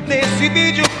 Nesse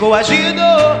vídeo coagido,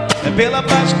 é pela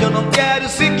paz que eu não quero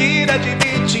seguir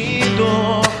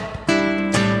admitindo.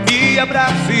 Me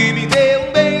abrace e me dê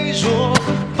um beijo,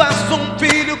 faça um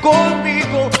filho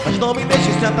comigo, mas não me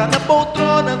deixe sentar na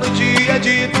poltrona no dia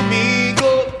de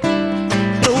domingo,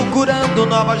 procurando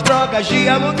novas drogas de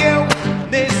aluguel.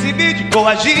 Nesse vídeo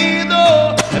coagido,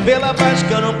 é pela paz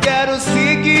que eu não quero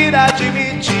seguir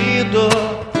admitindo.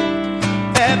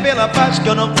 É pela paz que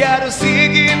eu não quero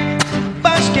seguir,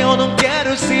 paz que eu não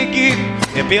quero seguir.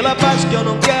 É pela paz que eu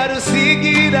não quero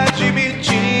seguir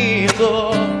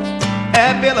admitindo.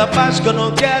 É pela paz que eu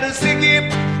não quero seguir,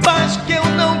 paz que eu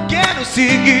não quero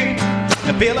seguir.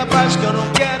 É pela paz que eu não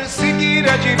quero seguir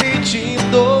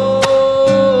admitindo.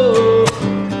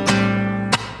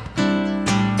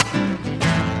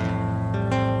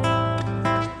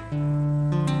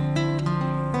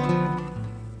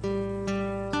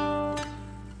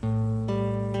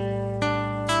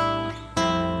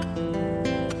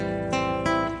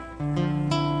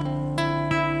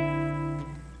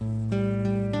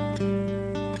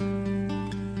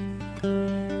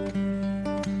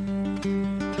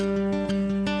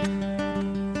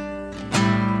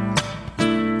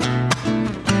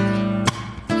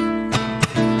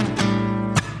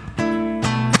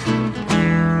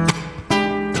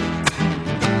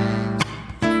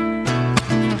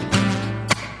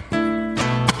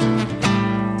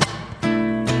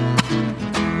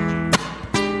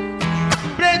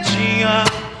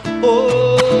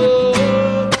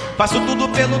 Oh, faço tudo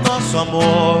pelo nosso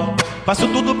amor, faço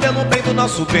tudo pelo bem do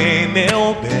nosso bem,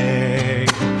 meu bem.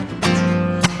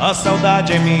 A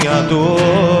saudade é minha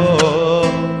dor,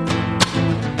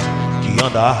 que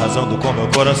anda arrasando com meu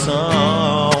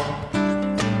coração.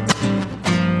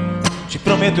 Te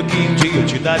prometo que um dia eu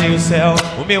te darei o céu,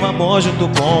 o meu amor junto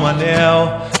com o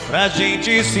anel, pra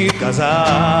gente se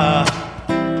casar.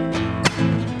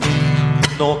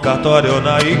 No cartório ou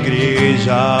na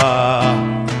igreja.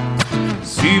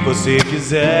 Se você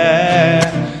quiser,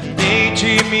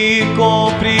 tente me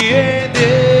compreender.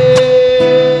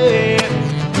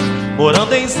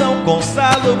 Morando em São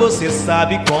Gonçalo, você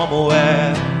sabe como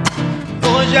é.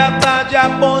 Hoje à tarde a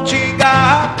ponte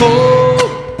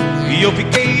engarrafou e eu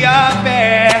fiquei a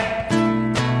pé.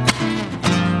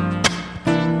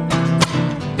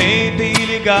 Tentei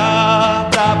ligar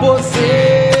pra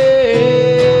você,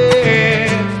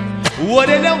 o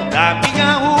orelhão da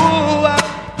minha rua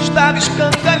estava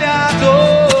escangalhado,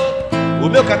 o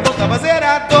meu cartão tava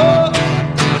zerado.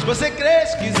 Mas você crê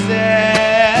se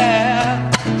quiser.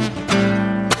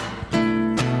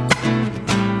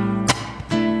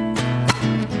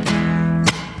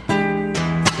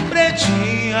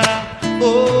 Pretinha,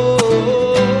 oh,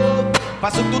 oh,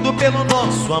 faço tudo pelo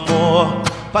nosso amor,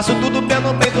 faço tudo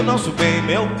pelo bem do nosso bem,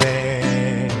 meu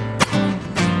bem.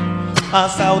 A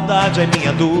saudade é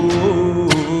minha dor,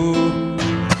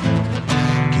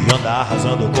 que anda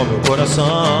arrasando com meu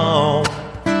coração.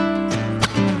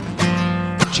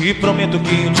 Te prometo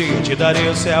que um dia eu te darei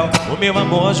o céu, o meu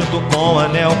amor junto com o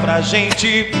anel, pra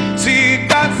gente se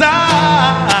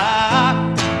casar.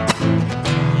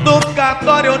 No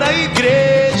cartório ou na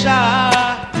igreja.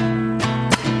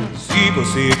 Se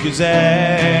você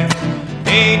quiser,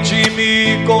 tente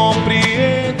me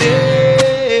compreender.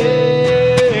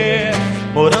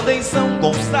 Morando em São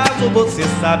Gonçalo, você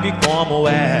sabe como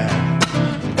é.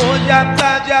 Hoje à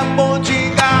tarde a ponte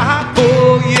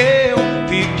engarrafou e eu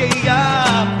fiquei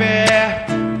a pé.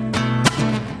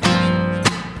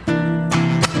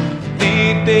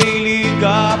 Tentei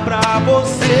ligar pra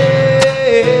você,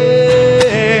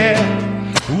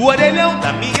 o orelhão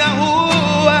da minha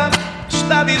rua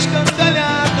estava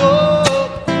escangalhado,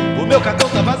 o meu cartão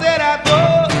tava zerado.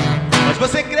 Mas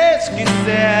você crê se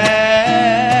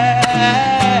quiser,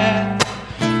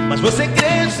 mas você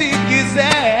crê se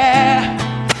quiser,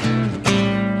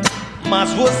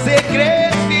 mas você crê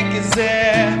se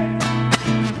quiser,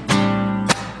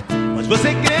 mas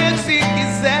você crê se quiser.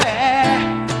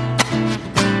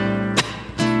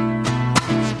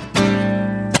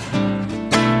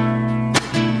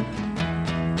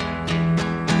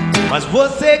 Mas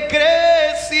você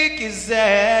crê se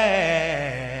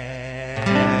quiser.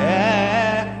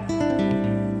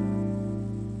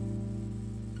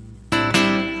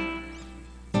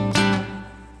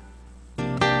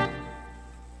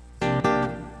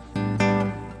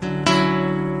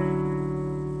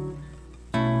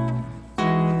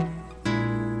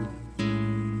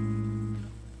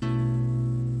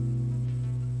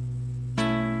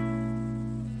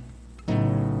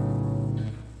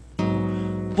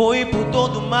 Voe por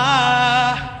todo o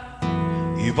mar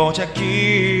e volte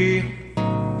aqui.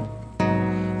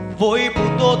 Voe por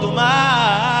todo o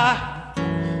mar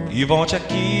e volte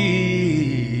aqui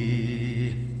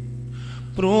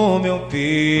pro meu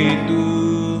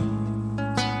peito.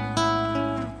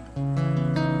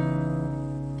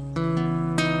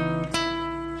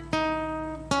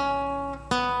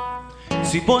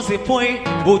 Se você foi,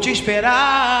 vou te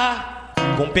esperar,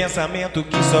 com um pensamento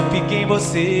que só fica em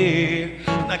você.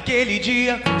 Naquele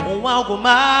dia, algo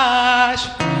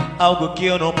mais, algo que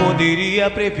eu não poderia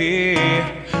prever.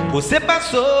 Você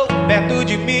passou perto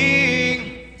de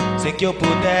mim, sem que eu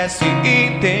pudesse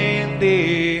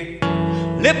entender.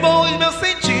 Levou os meus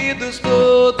sentidos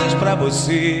todos pra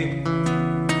você.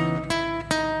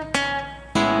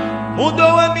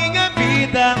 Mudou a minha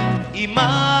vida e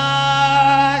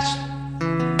mais.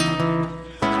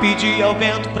 Pedi ao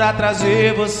vento pra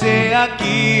trazer você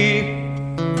aqui,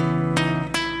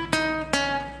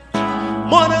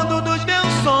 morando nos meus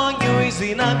sonhos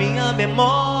e na minha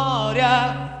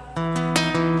memória.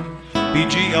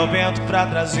 Pedi ao vento pra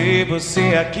trazer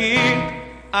você aqui,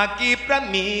 aqui pra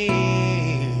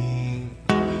mim.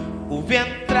 O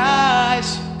vento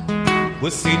traz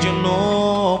você de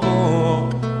novo.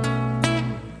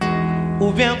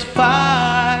 O vento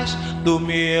faz do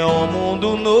meu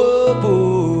mundo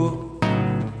novo.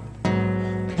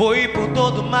 Voe por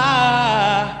todo o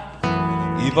mar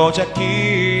e volte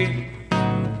aqui.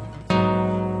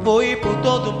 Voe por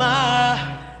todo o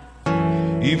mar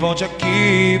e volte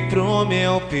aqui pro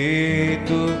meu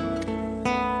peito.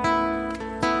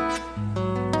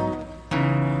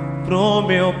 pro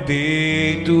meu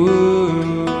peito.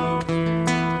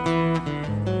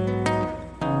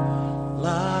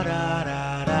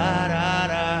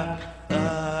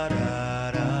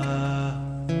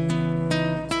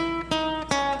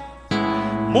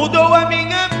 Mudou a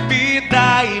minha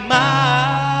vida e mais.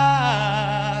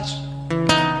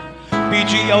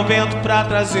 Pedi ao vento pra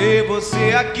trazer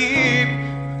você aqui,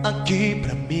 aqui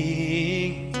pra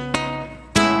mim.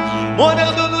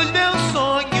 Morando nos meus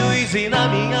sonhos e na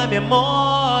minha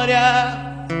memória.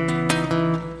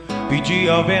 Pedi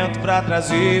ao vento pra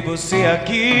trazer você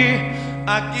aqui,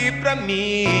 aqui pra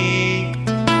mim.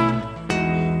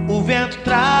 O vento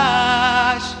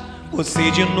traz você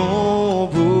de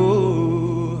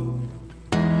novo.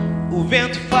 O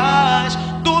vento faz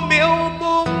do meu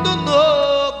mundo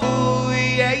novo,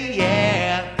 yeah,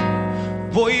 yeah.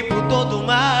 Vou ir por todo o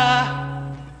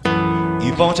mar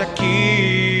e volte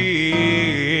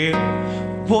aqui.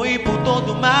 Vou ir por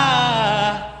todo o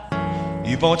mar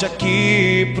e volte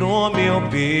aqui pro meu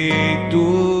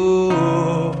peito.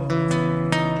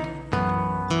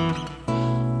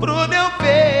 Pro meu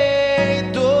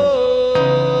peito.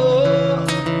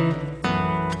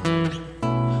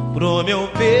 Pro meu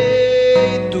peito.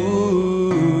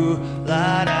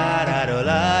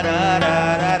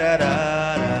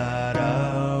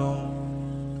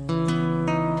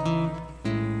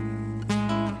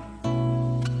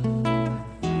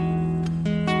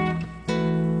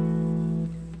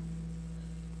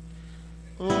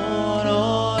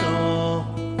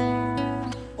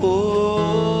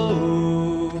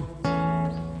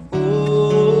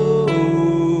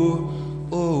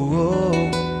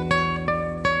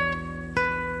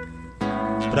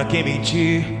 Pra quem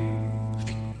mentir,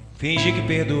 finge que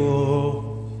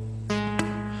perdoou.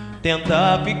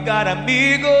 Tentar ficar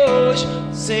amigos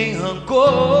sem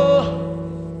rancor.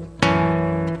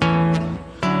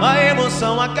 A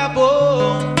emoção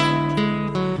acabou.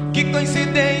 Que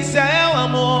coincidência é o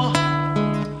amor.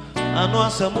 A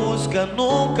nossa música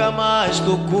nunca mais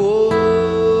tocou.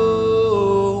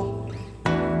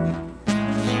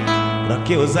 Pra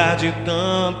que usar de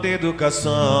tanta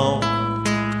educação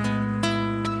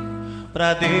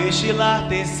pra destilar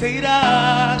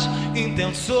terceiras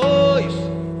intenções?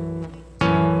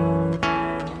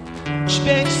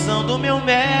 Expedição do meu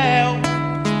mel,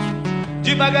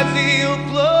 devagarzinho,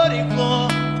 flor em flor.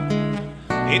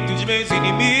 Entre os meus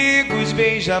inimigos,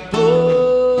 beija-flor.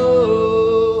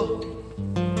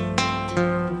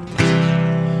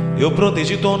 Eu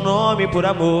protegi teu nome por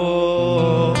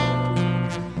amor.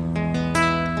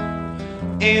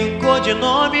 Em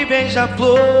codinome,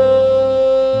 beija-flor.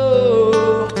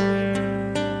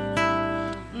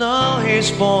 Não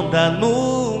responda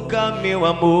nunca, meu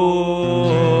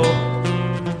amor.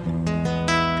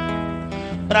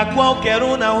 Pra qualquer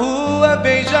um na rua,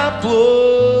 beija-flor.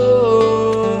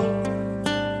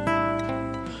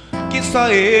 Que só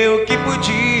eu que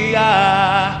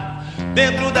podia,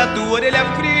 dentro da tua orelha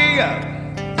fria,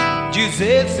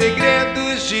 dizer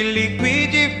segredos de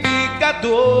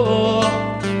liquidificador.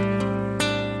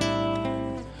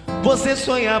 Você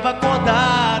sonhava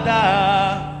acordada,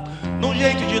 num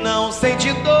jeito de não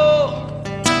sentir dor.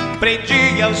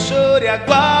 Prendia o choro e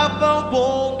aguava o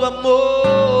bom do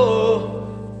amor.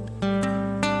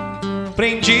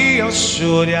 Prendia o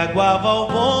choro e aguava o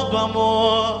bom do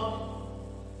amor.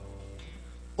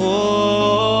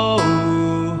 Oh,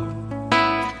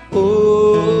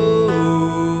 oh,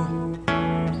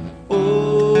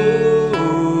 oh,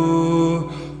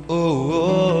 oh, oh,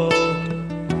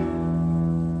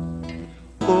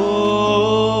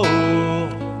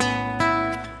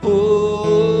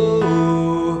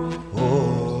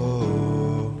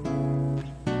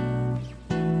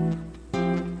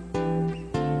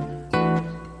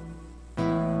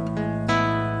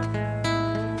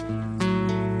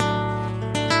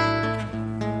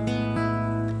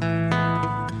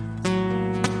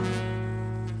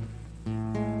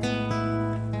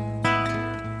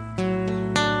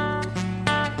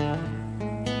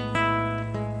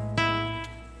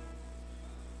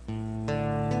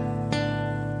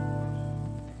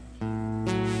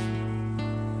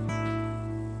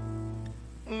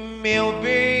 meu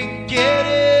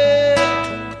bem-querer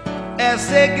é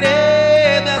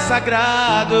segredo, é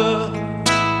sagrado,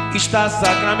 está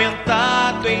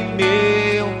sacramentado em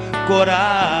meu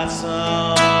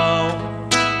coração.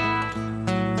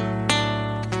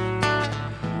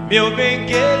 Meu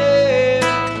bem-querer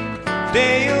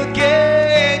tem o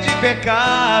que de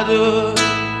pecado,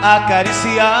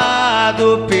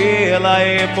 acariciado pela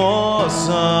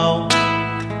emoção.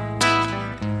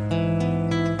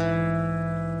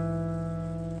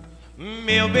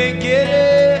 Meu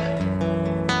bem-querer,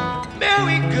 meu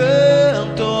encanto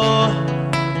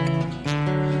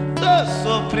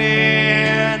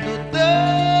sofrendo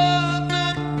tanto,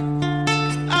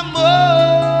 amor,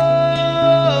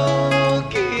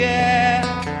 que é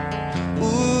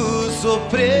o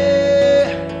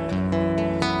sofrer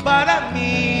para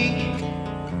mim.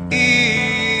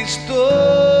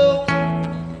 Estou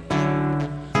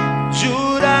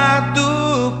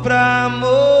jurado pra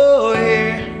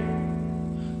morrer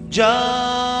de amor.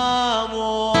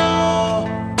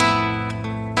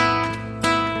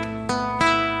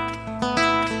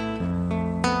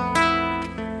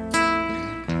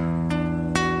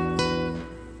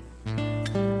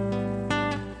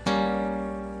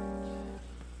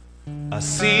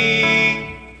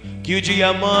 Assim que o dia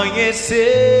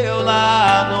amanheceu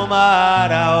lá no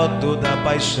mar alto da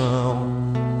paixão,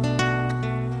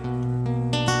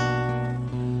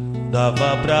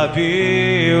 dava pra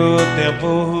ver o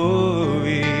tempo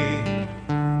ruir.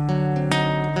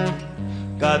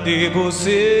 Cadê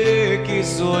você, que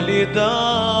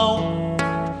solidão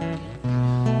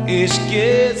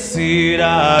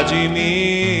esquecerá de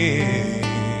mim?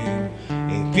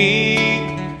 Enfim,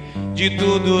 de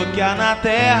tudo que há na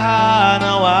terra,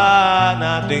 não há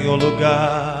nada em um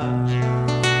lugar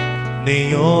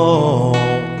nenhum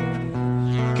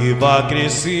que vá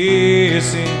crescer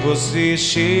sem você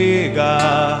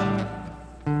chegar.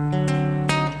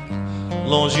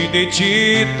 Longe de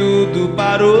ti tudo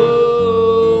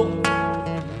parou,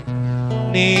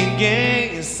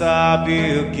 ninguém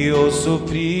sabe o que eu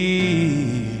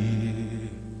sofri.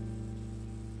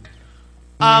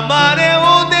 Amar é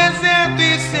o deserto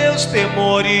e seus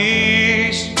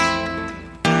temores,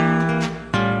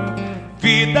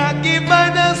 vida que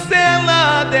vai na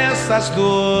cela dessas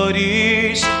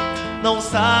dores. Não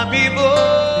sabe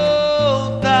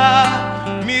voltar,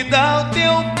 me dá o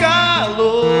teu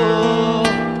calor.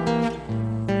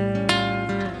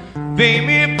 Vem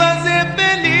me fazer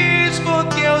feliz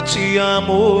porque eu te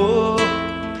amo.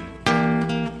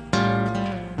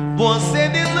 Você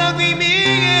deságua em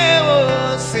mim,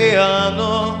 eu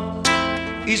oceano.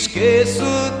 Esqueço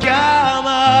que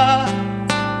amar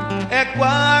é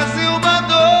quase uma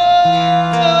dor.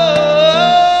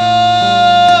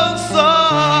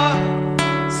 Só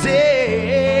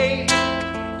sei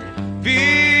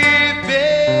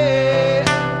viver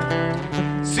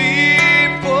se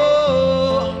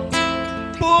for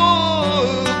por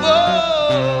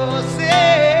você.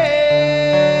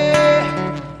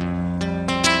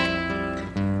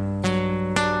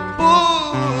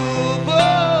 Por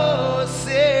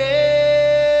você.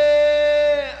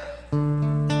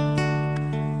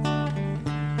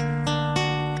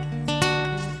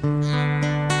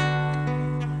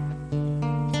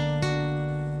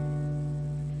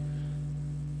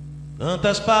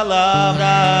 Tantas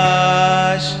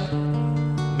palavras,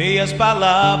 meias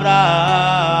palavras.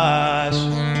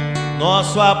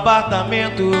 Nosso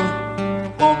apartamento,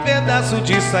 um pedaço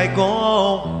de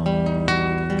Saigon.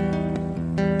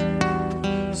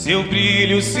 Seu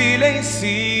brilho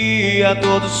silencia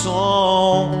todo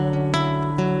som.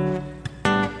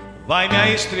 Vai minha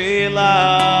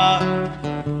estrela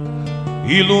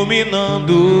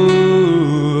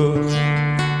iluminando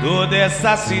toda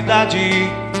essa cidade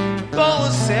com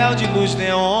o céu de luz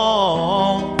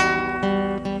neon.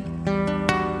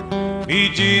 Me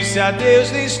disse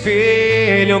adeus no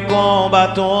espelho com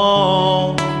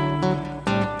batom.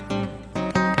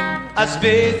 Às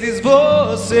vezes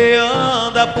você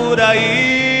anda por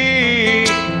aí,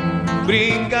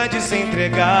 brinca de se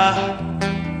entregar,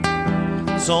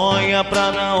 sonha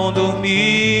pra não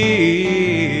dormir.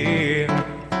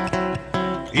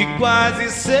 E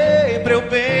quase sempre eu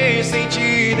penso em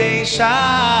te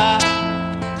deixar,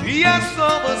 e é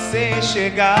só você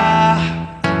chegar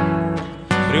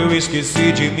pra eu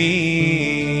esquecer de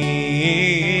mim.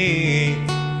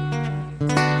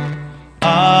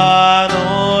 Anoiteceu,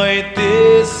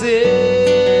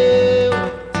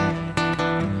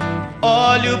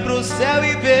 olho pro céu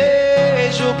e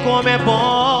vejo como é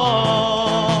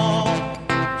bom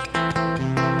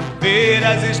ver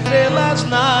as estrelas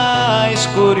na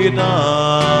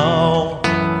escuridão.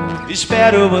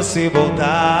 Espero você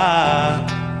voltar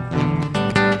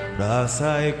pra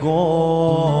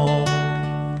Saigon.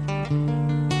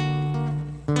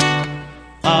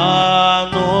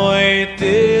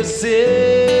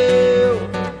 Anoiteceu,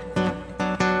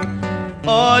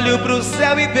 olho pro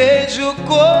céu e vejo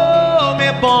como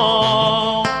é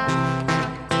bom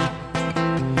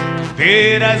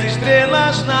ver as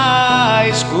estrelas na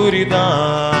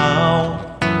escuridão.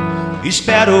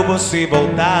 Espero você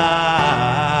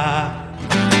voltar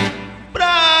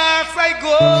pra Saigon.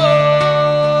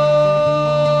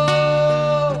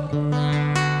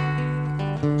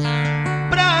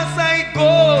 Pra Saigon.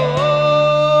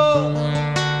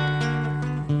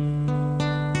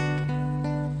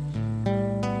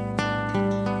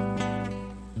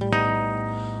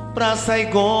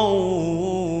 Saigon.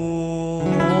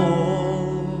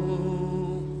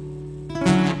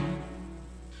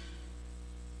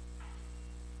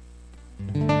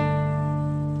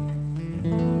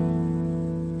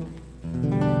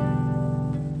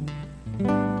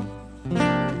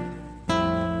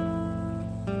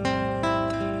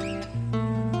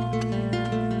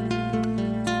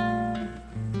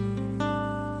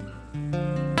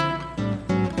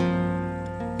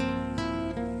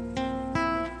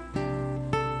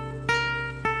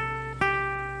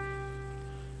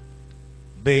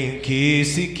 Bem que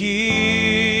se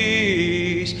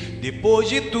quis, depois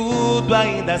de tudo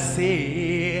ainda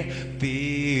ser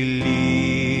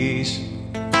feliz,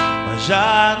 mas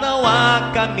já não há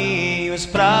caminhos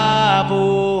pra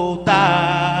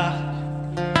voltar.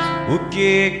 O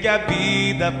que a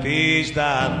vida fez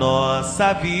da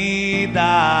nossa vida?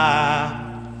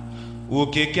 O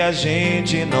que a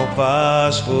gente não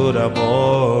faz por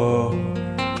amor?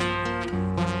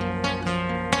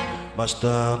 Mas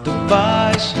tanto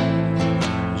faz,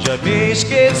 já me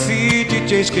esqueci de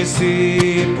te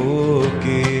esquecer,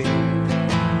 porque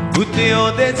o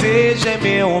teu desejo é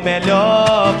meu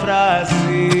melhor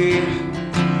prazer.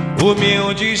 O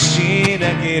meu destino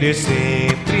é querer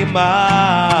sempre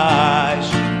mais.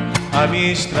 A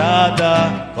minha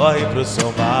estrada corre pro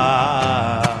seu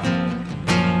mar.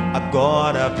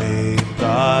 Agora vem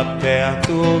pra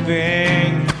perto,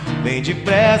 vem, vem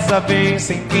depressa, vem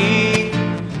sem fim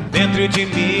dentro de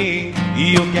mim,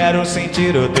 e eu quero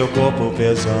sentir o teu corpo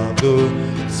pesando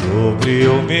sobre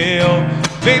o meu.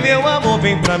 Vem meu amor,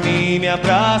 vem pra mim, me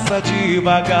abraça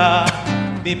devagar,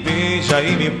 me beija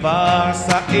e me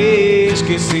faça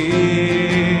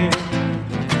esquecer.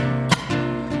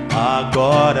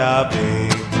 Agora vem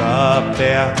pra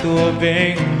perto,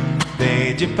 vem,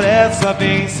 vem depressa,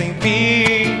 vem sem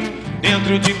fim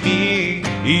dentro de mim,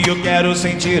 e eu quero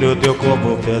sentir o teu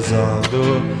corpo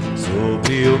pesando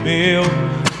sobre o meu.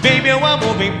 Vem meu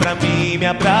amor, vem pra mim, me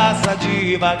abraça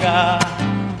devagar,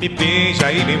 me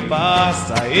beija e me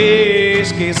faça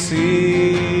esquecer.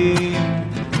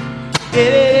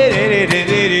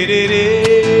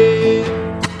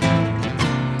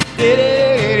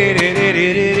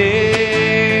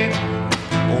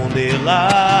 Onde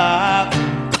lá,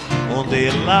 onde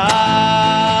lá.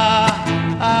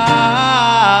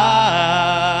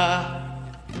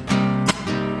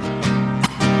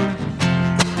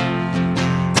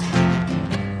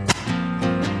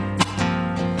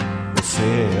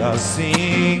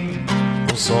 Assim,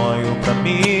 um sonho pra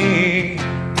mim.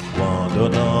 Quando eu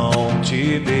não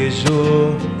te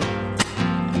vejo,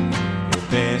 eu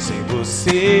penso em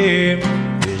você,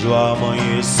 vejo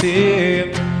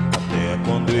amanhecer, até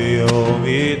quando eu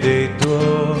me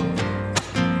deito.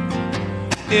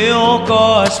 Eu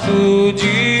gosto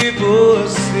de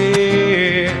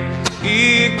você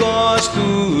e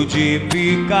gosto de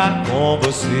ficar com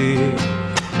você.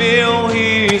 Meu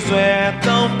riso é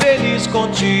tão feliz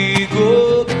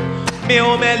contigo.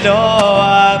 Meu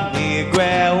melhor amigo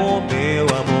é o meu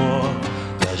amor.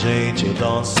 E a gente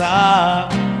dança,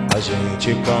 a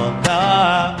gente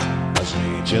canta, a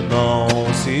gente não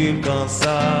se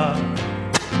cansa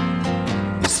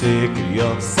de ser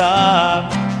criança.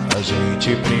 A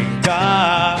gente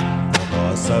brinca na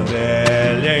nossa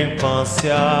velha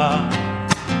infância.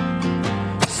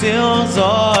 Seus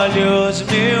olhos,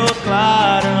 meu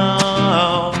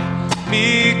clarão,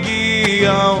 me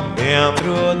guiam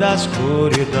dentro da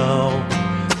escuridão.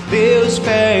 Teus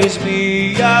pés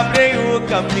me abrem o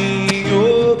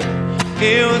caminho.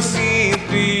 Eu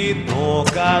sinto e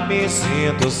nunca me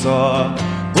sinto só.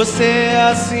 Você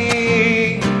é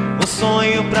assim, um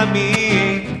sonho pra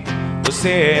mim.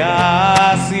 Você é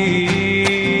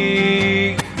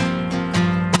assim.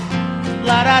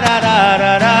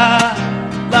 Lararararará,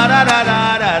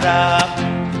 lararararará,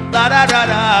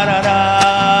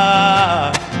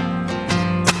 lararararará,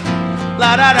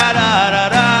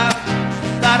 lararararará,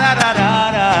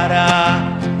 lararararará,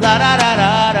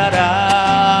 lararararará.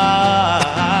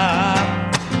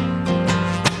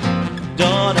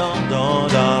 Dum dum dum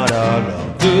dum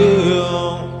dum.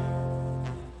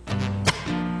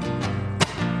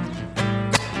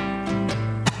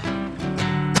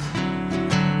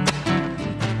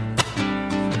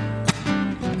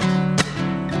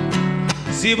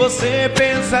 Se você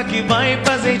pensa que vai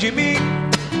fazer de mim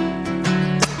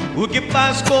o que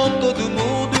faz com todo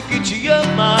mundo que te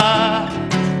ama,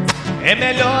 é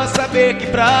melhor saber que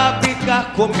pra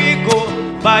ficar comigo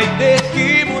vai ter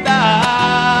que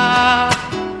mudar.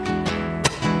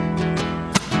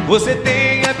 Você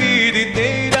tem a vida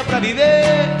inteira pra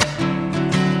viver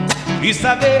e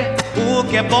saber o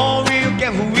que é bom e o que é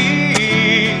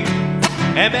ruim.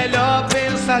 É melhor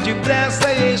pensar depressa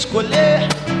e escolher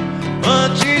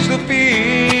antes do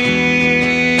fim.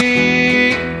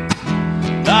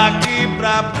 Daqui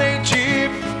pra frente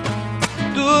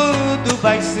tudo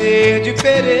vai ser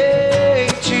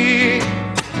diferente.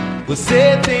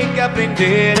 Você tem que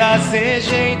aprender a ser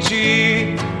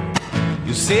gente, e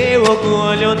o seu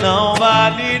orgulho não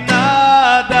vale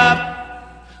nada,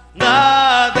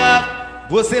 nada.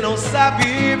 Você não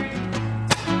sabe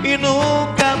e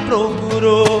nunca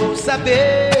procurou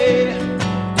saber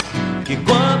que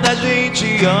quando a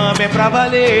gente ama é pra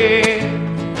valer.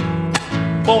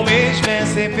 Bom mesmo é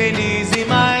ser feliz e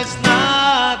mais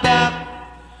nada,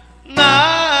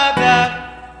 nada.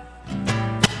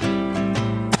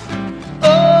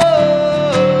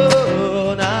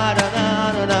 Oh, nada,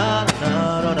 nada, nada,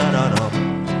 nada, nada.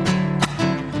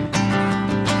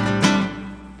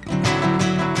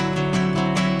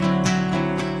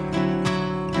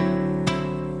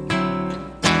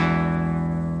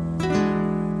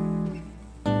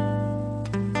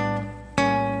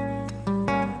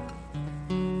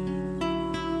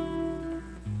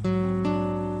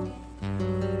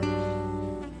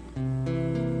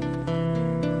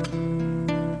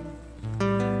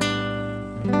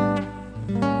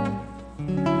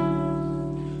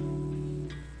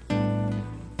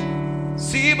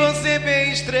 Se você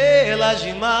vê estrelas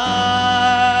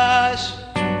demais,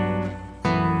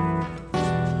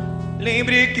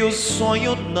 lembre que o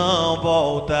sonho não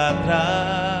volta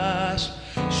atrás.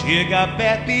 Chega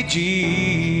perto e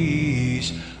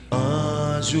diz: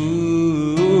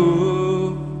 anjo.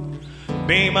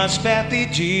 Bem mais perto e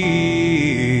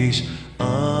diz: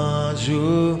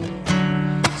 anjo.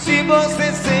 Se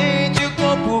você sente o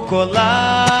corpo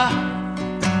colar,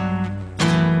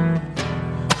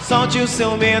 solte o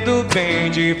seu medo bem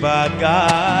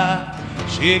devagar.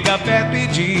 Chega perto e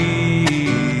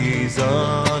diz: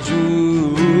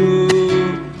 anjo.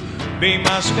 Bem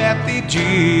mais perto e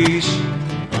diz: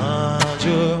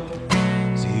 anjo.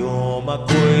 Se uma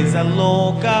coisa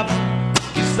louca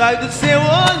que sai do seu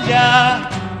olhar,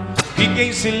 fique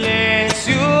em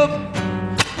silêncio,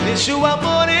 deixa o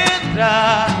amor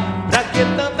entrar. Pra que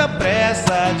tanta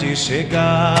pressa de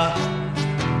chegar?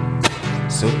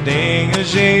 Se eu tenho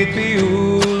jeito e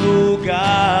o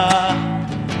lugar,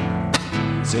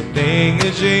 se eu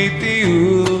tenho jeito e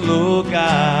o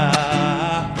lugar,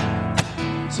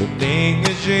 se eu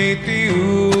tenho jeito e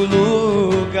o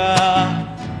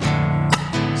lugar,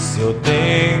 se eu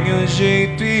tenho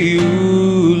jeito e o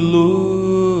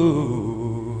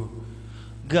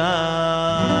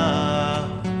lugar.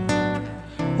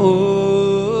 Oh.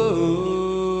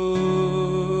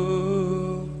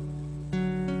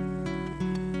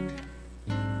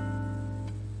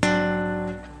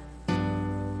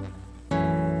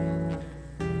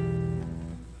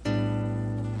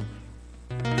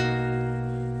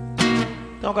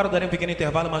 Então agora darei um pequeno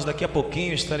intervalo, mas daqui a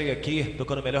pouquinho estarei aqui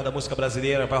tocando o melhor da música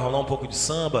brasileira. Vai rolar um pouco de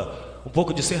samba, um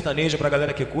pouco de sertanejo pra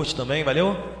galera que curte também,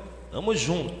 valeu? Tamo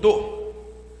junto!